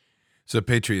 So,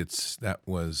 Patriots, that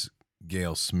was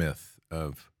Gayle Smith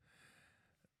of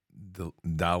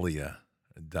Dahlia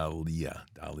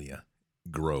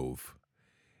Grove.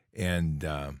 And,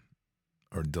 or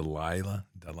Dahlia.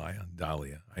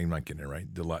 I'm not getting it right.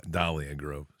 Dahlia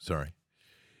Grove. Sorry.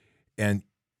 And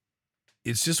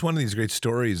it's just one of these great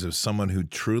stories of someone who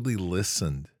truly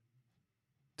listened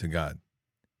to God,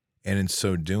 and in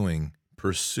so doing,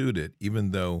 pursued it,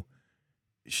 even though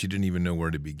she didn't even know where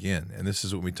to begin. And this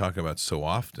is what we talk about so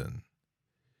often,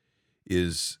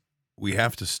 is we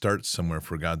have to start somewhere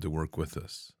for God to work with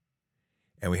us.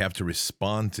 And we have to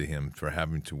respond to him for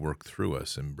having to work through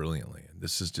us and brilliantly. And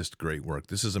this is just great work.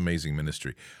 This is amazing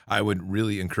ministry. I would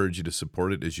really encourage you to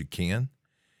support it as you can.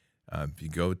 If you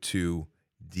go to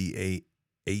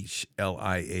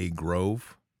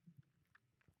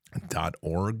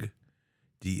DAHLIAgrove.org,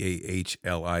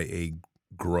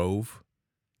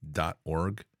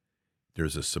 DAHLIAgrove.org.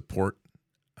 There's a support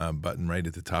button right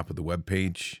at the top of the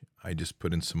webpage. I just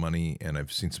put in some money, and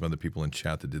I've seen some other people in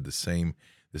chat that did the same.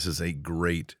 This is a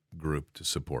great group to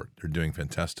support. They're doing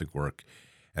fantastic work.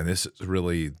 And this is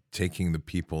really taking the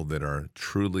people that are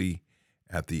truly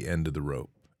at the end of the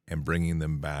rope and bringing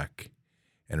them back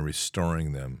and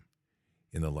restoring them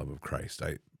in the love of Christ.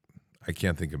 I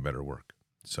can't think of better work.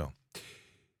 So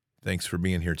thanks for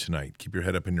being here tonight. Keep your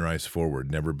head up and your eyes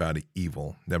forward. Never bow to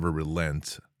evil. Never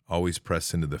relent. Always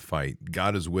press into the fight.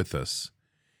 God is with us.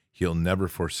 He'll never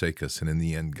forsake us. And in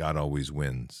the end, God always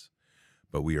wins.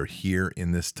 But we are here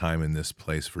in this time, in this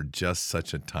place, for just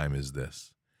such a time as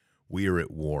this. We are at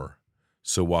war.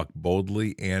 So walk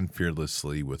boldly and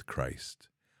fearlessly with Christ.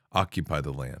 Occupy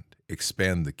the land.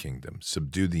 Expand the kingdom.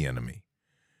 Subdue the enemy.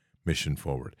 Mission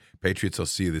forward. Patriots, I'll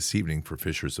see you this evening for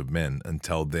Fishers of Men.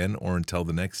 Until then, or until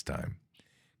the next time,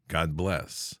 God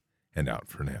bless, and out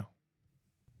for now.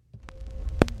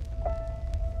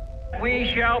 We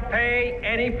shall pay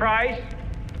any price,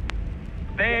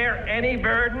 bear any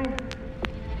burden,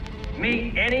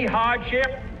 meet any hardship,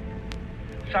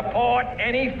 support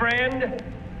any friend,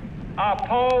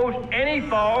 oppose any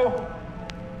foe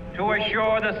to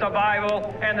assure the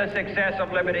survival and the success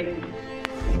of liberty.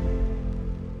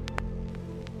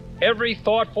 Every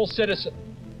thoughtful citizen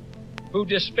who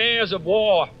despairs of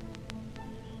war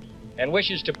and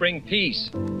wishes to bring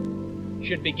peace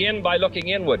should begin by looking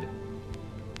inward,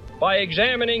 by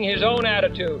examining his own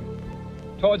attitude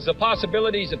towards the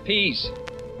possibilities of peace.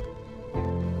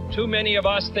 Too many of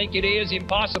us think it is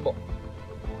impossible.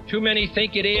 Too many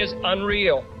think it is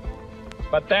unreal.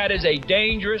 But that is a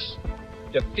dangerous,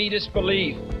 defeatist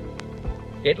belief.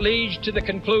 It leads to the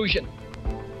conclusion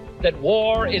that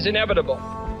war is inevitable,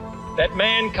 that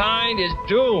mankind is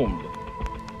doomed,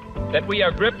 that we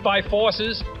are gripped by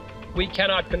forces we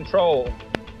cannot control.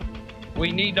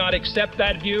 We need not accept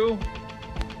that view.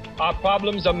 Our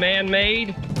problems are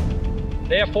man-made,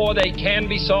 therefore they can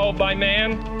be solved by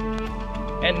man,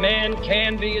 and man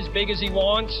can be as big as he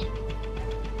wants.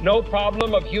 No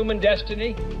problem of human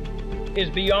destiny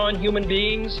is beyond human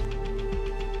beings.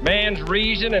 Man's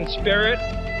reason and spirit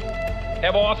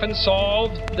have often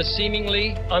solved the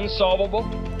seemingly unsolvable,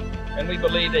 and we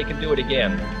believe they can do it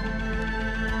again.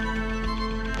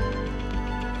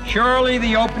 Surely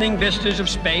the opening vistas of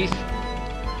space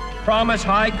promise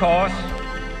high costs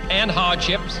and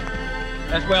hardships,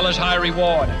 as well as high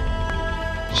reward.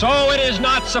 So it is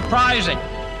not surprising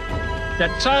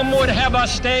that some would have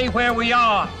us stay where we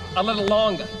are a little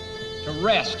longer, to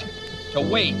rest, to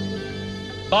wait.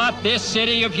 But this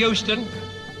city of Houston,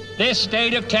 this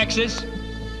state of Texas,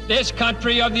 this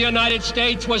country of the United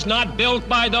States was not built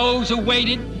by those who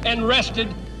waited and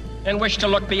rested and wished to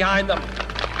look behind them.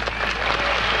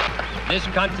 This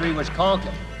country was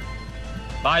conquered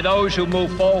by those who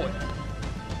move forward,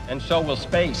 and so will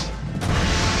space.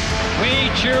 We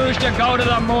choose to go to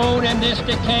the moon in this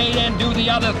decade and do the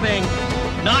other thing,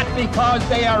 not because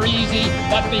they are easy,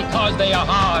 but because they are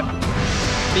hard.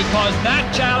 because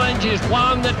that challenge is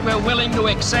one that we're willing to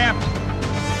accept.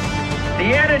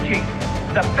 The energy,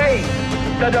 the faith,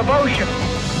 the devotion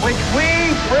which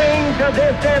we bring to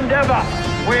this endeavor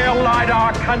will light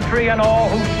our country and all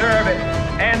who serve it.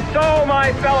 And so,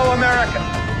 my fellow Americans,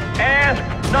 ask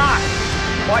not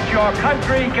what your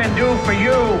country can do for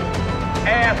you,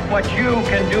 ask what you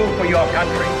can do for your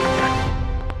country.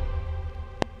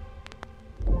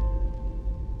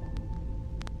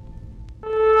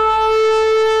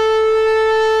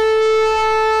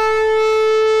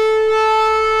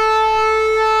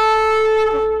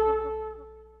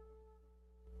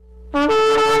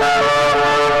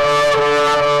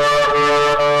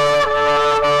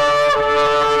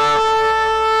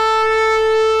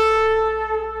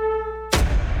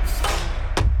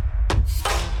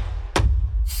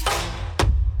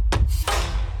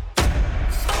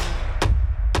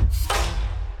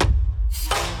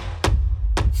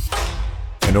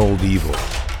 An old evil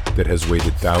that has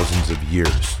waited thousands of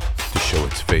years to show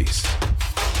its face.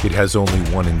 It has only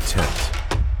one intent: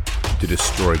 to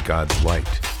destroy God's light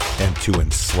and to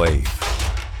enslave.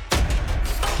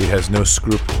 It has no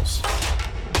scruples.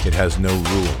 It has no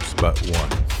rules but one: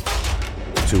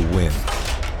 to win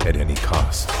at any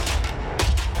cost.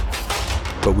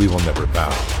 But we will never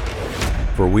bow,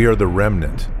 for we are the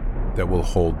remnant that will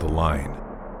hold the line.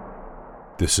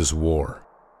 This is war.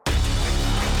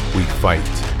 We fight.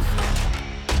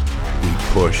 We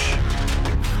push.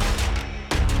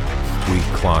 We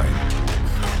climb.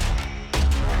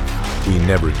 We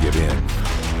never give in.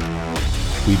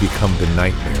 We become the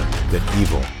nightmare that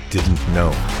evil didn't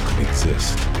know could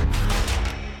exist.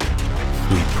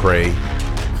 We pray.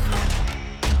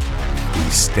 We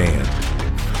stand.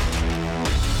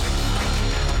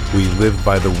 We live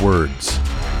by the words,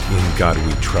 "In God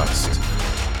we trust."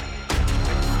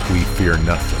 We fear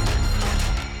nothing.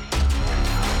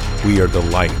 We are the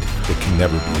light that can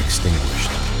never be extinguished.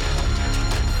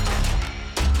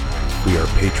 We are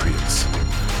patriots.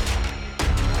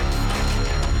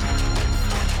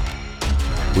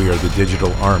 We are the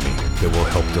digital army that will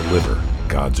help deliver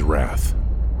God's wrath.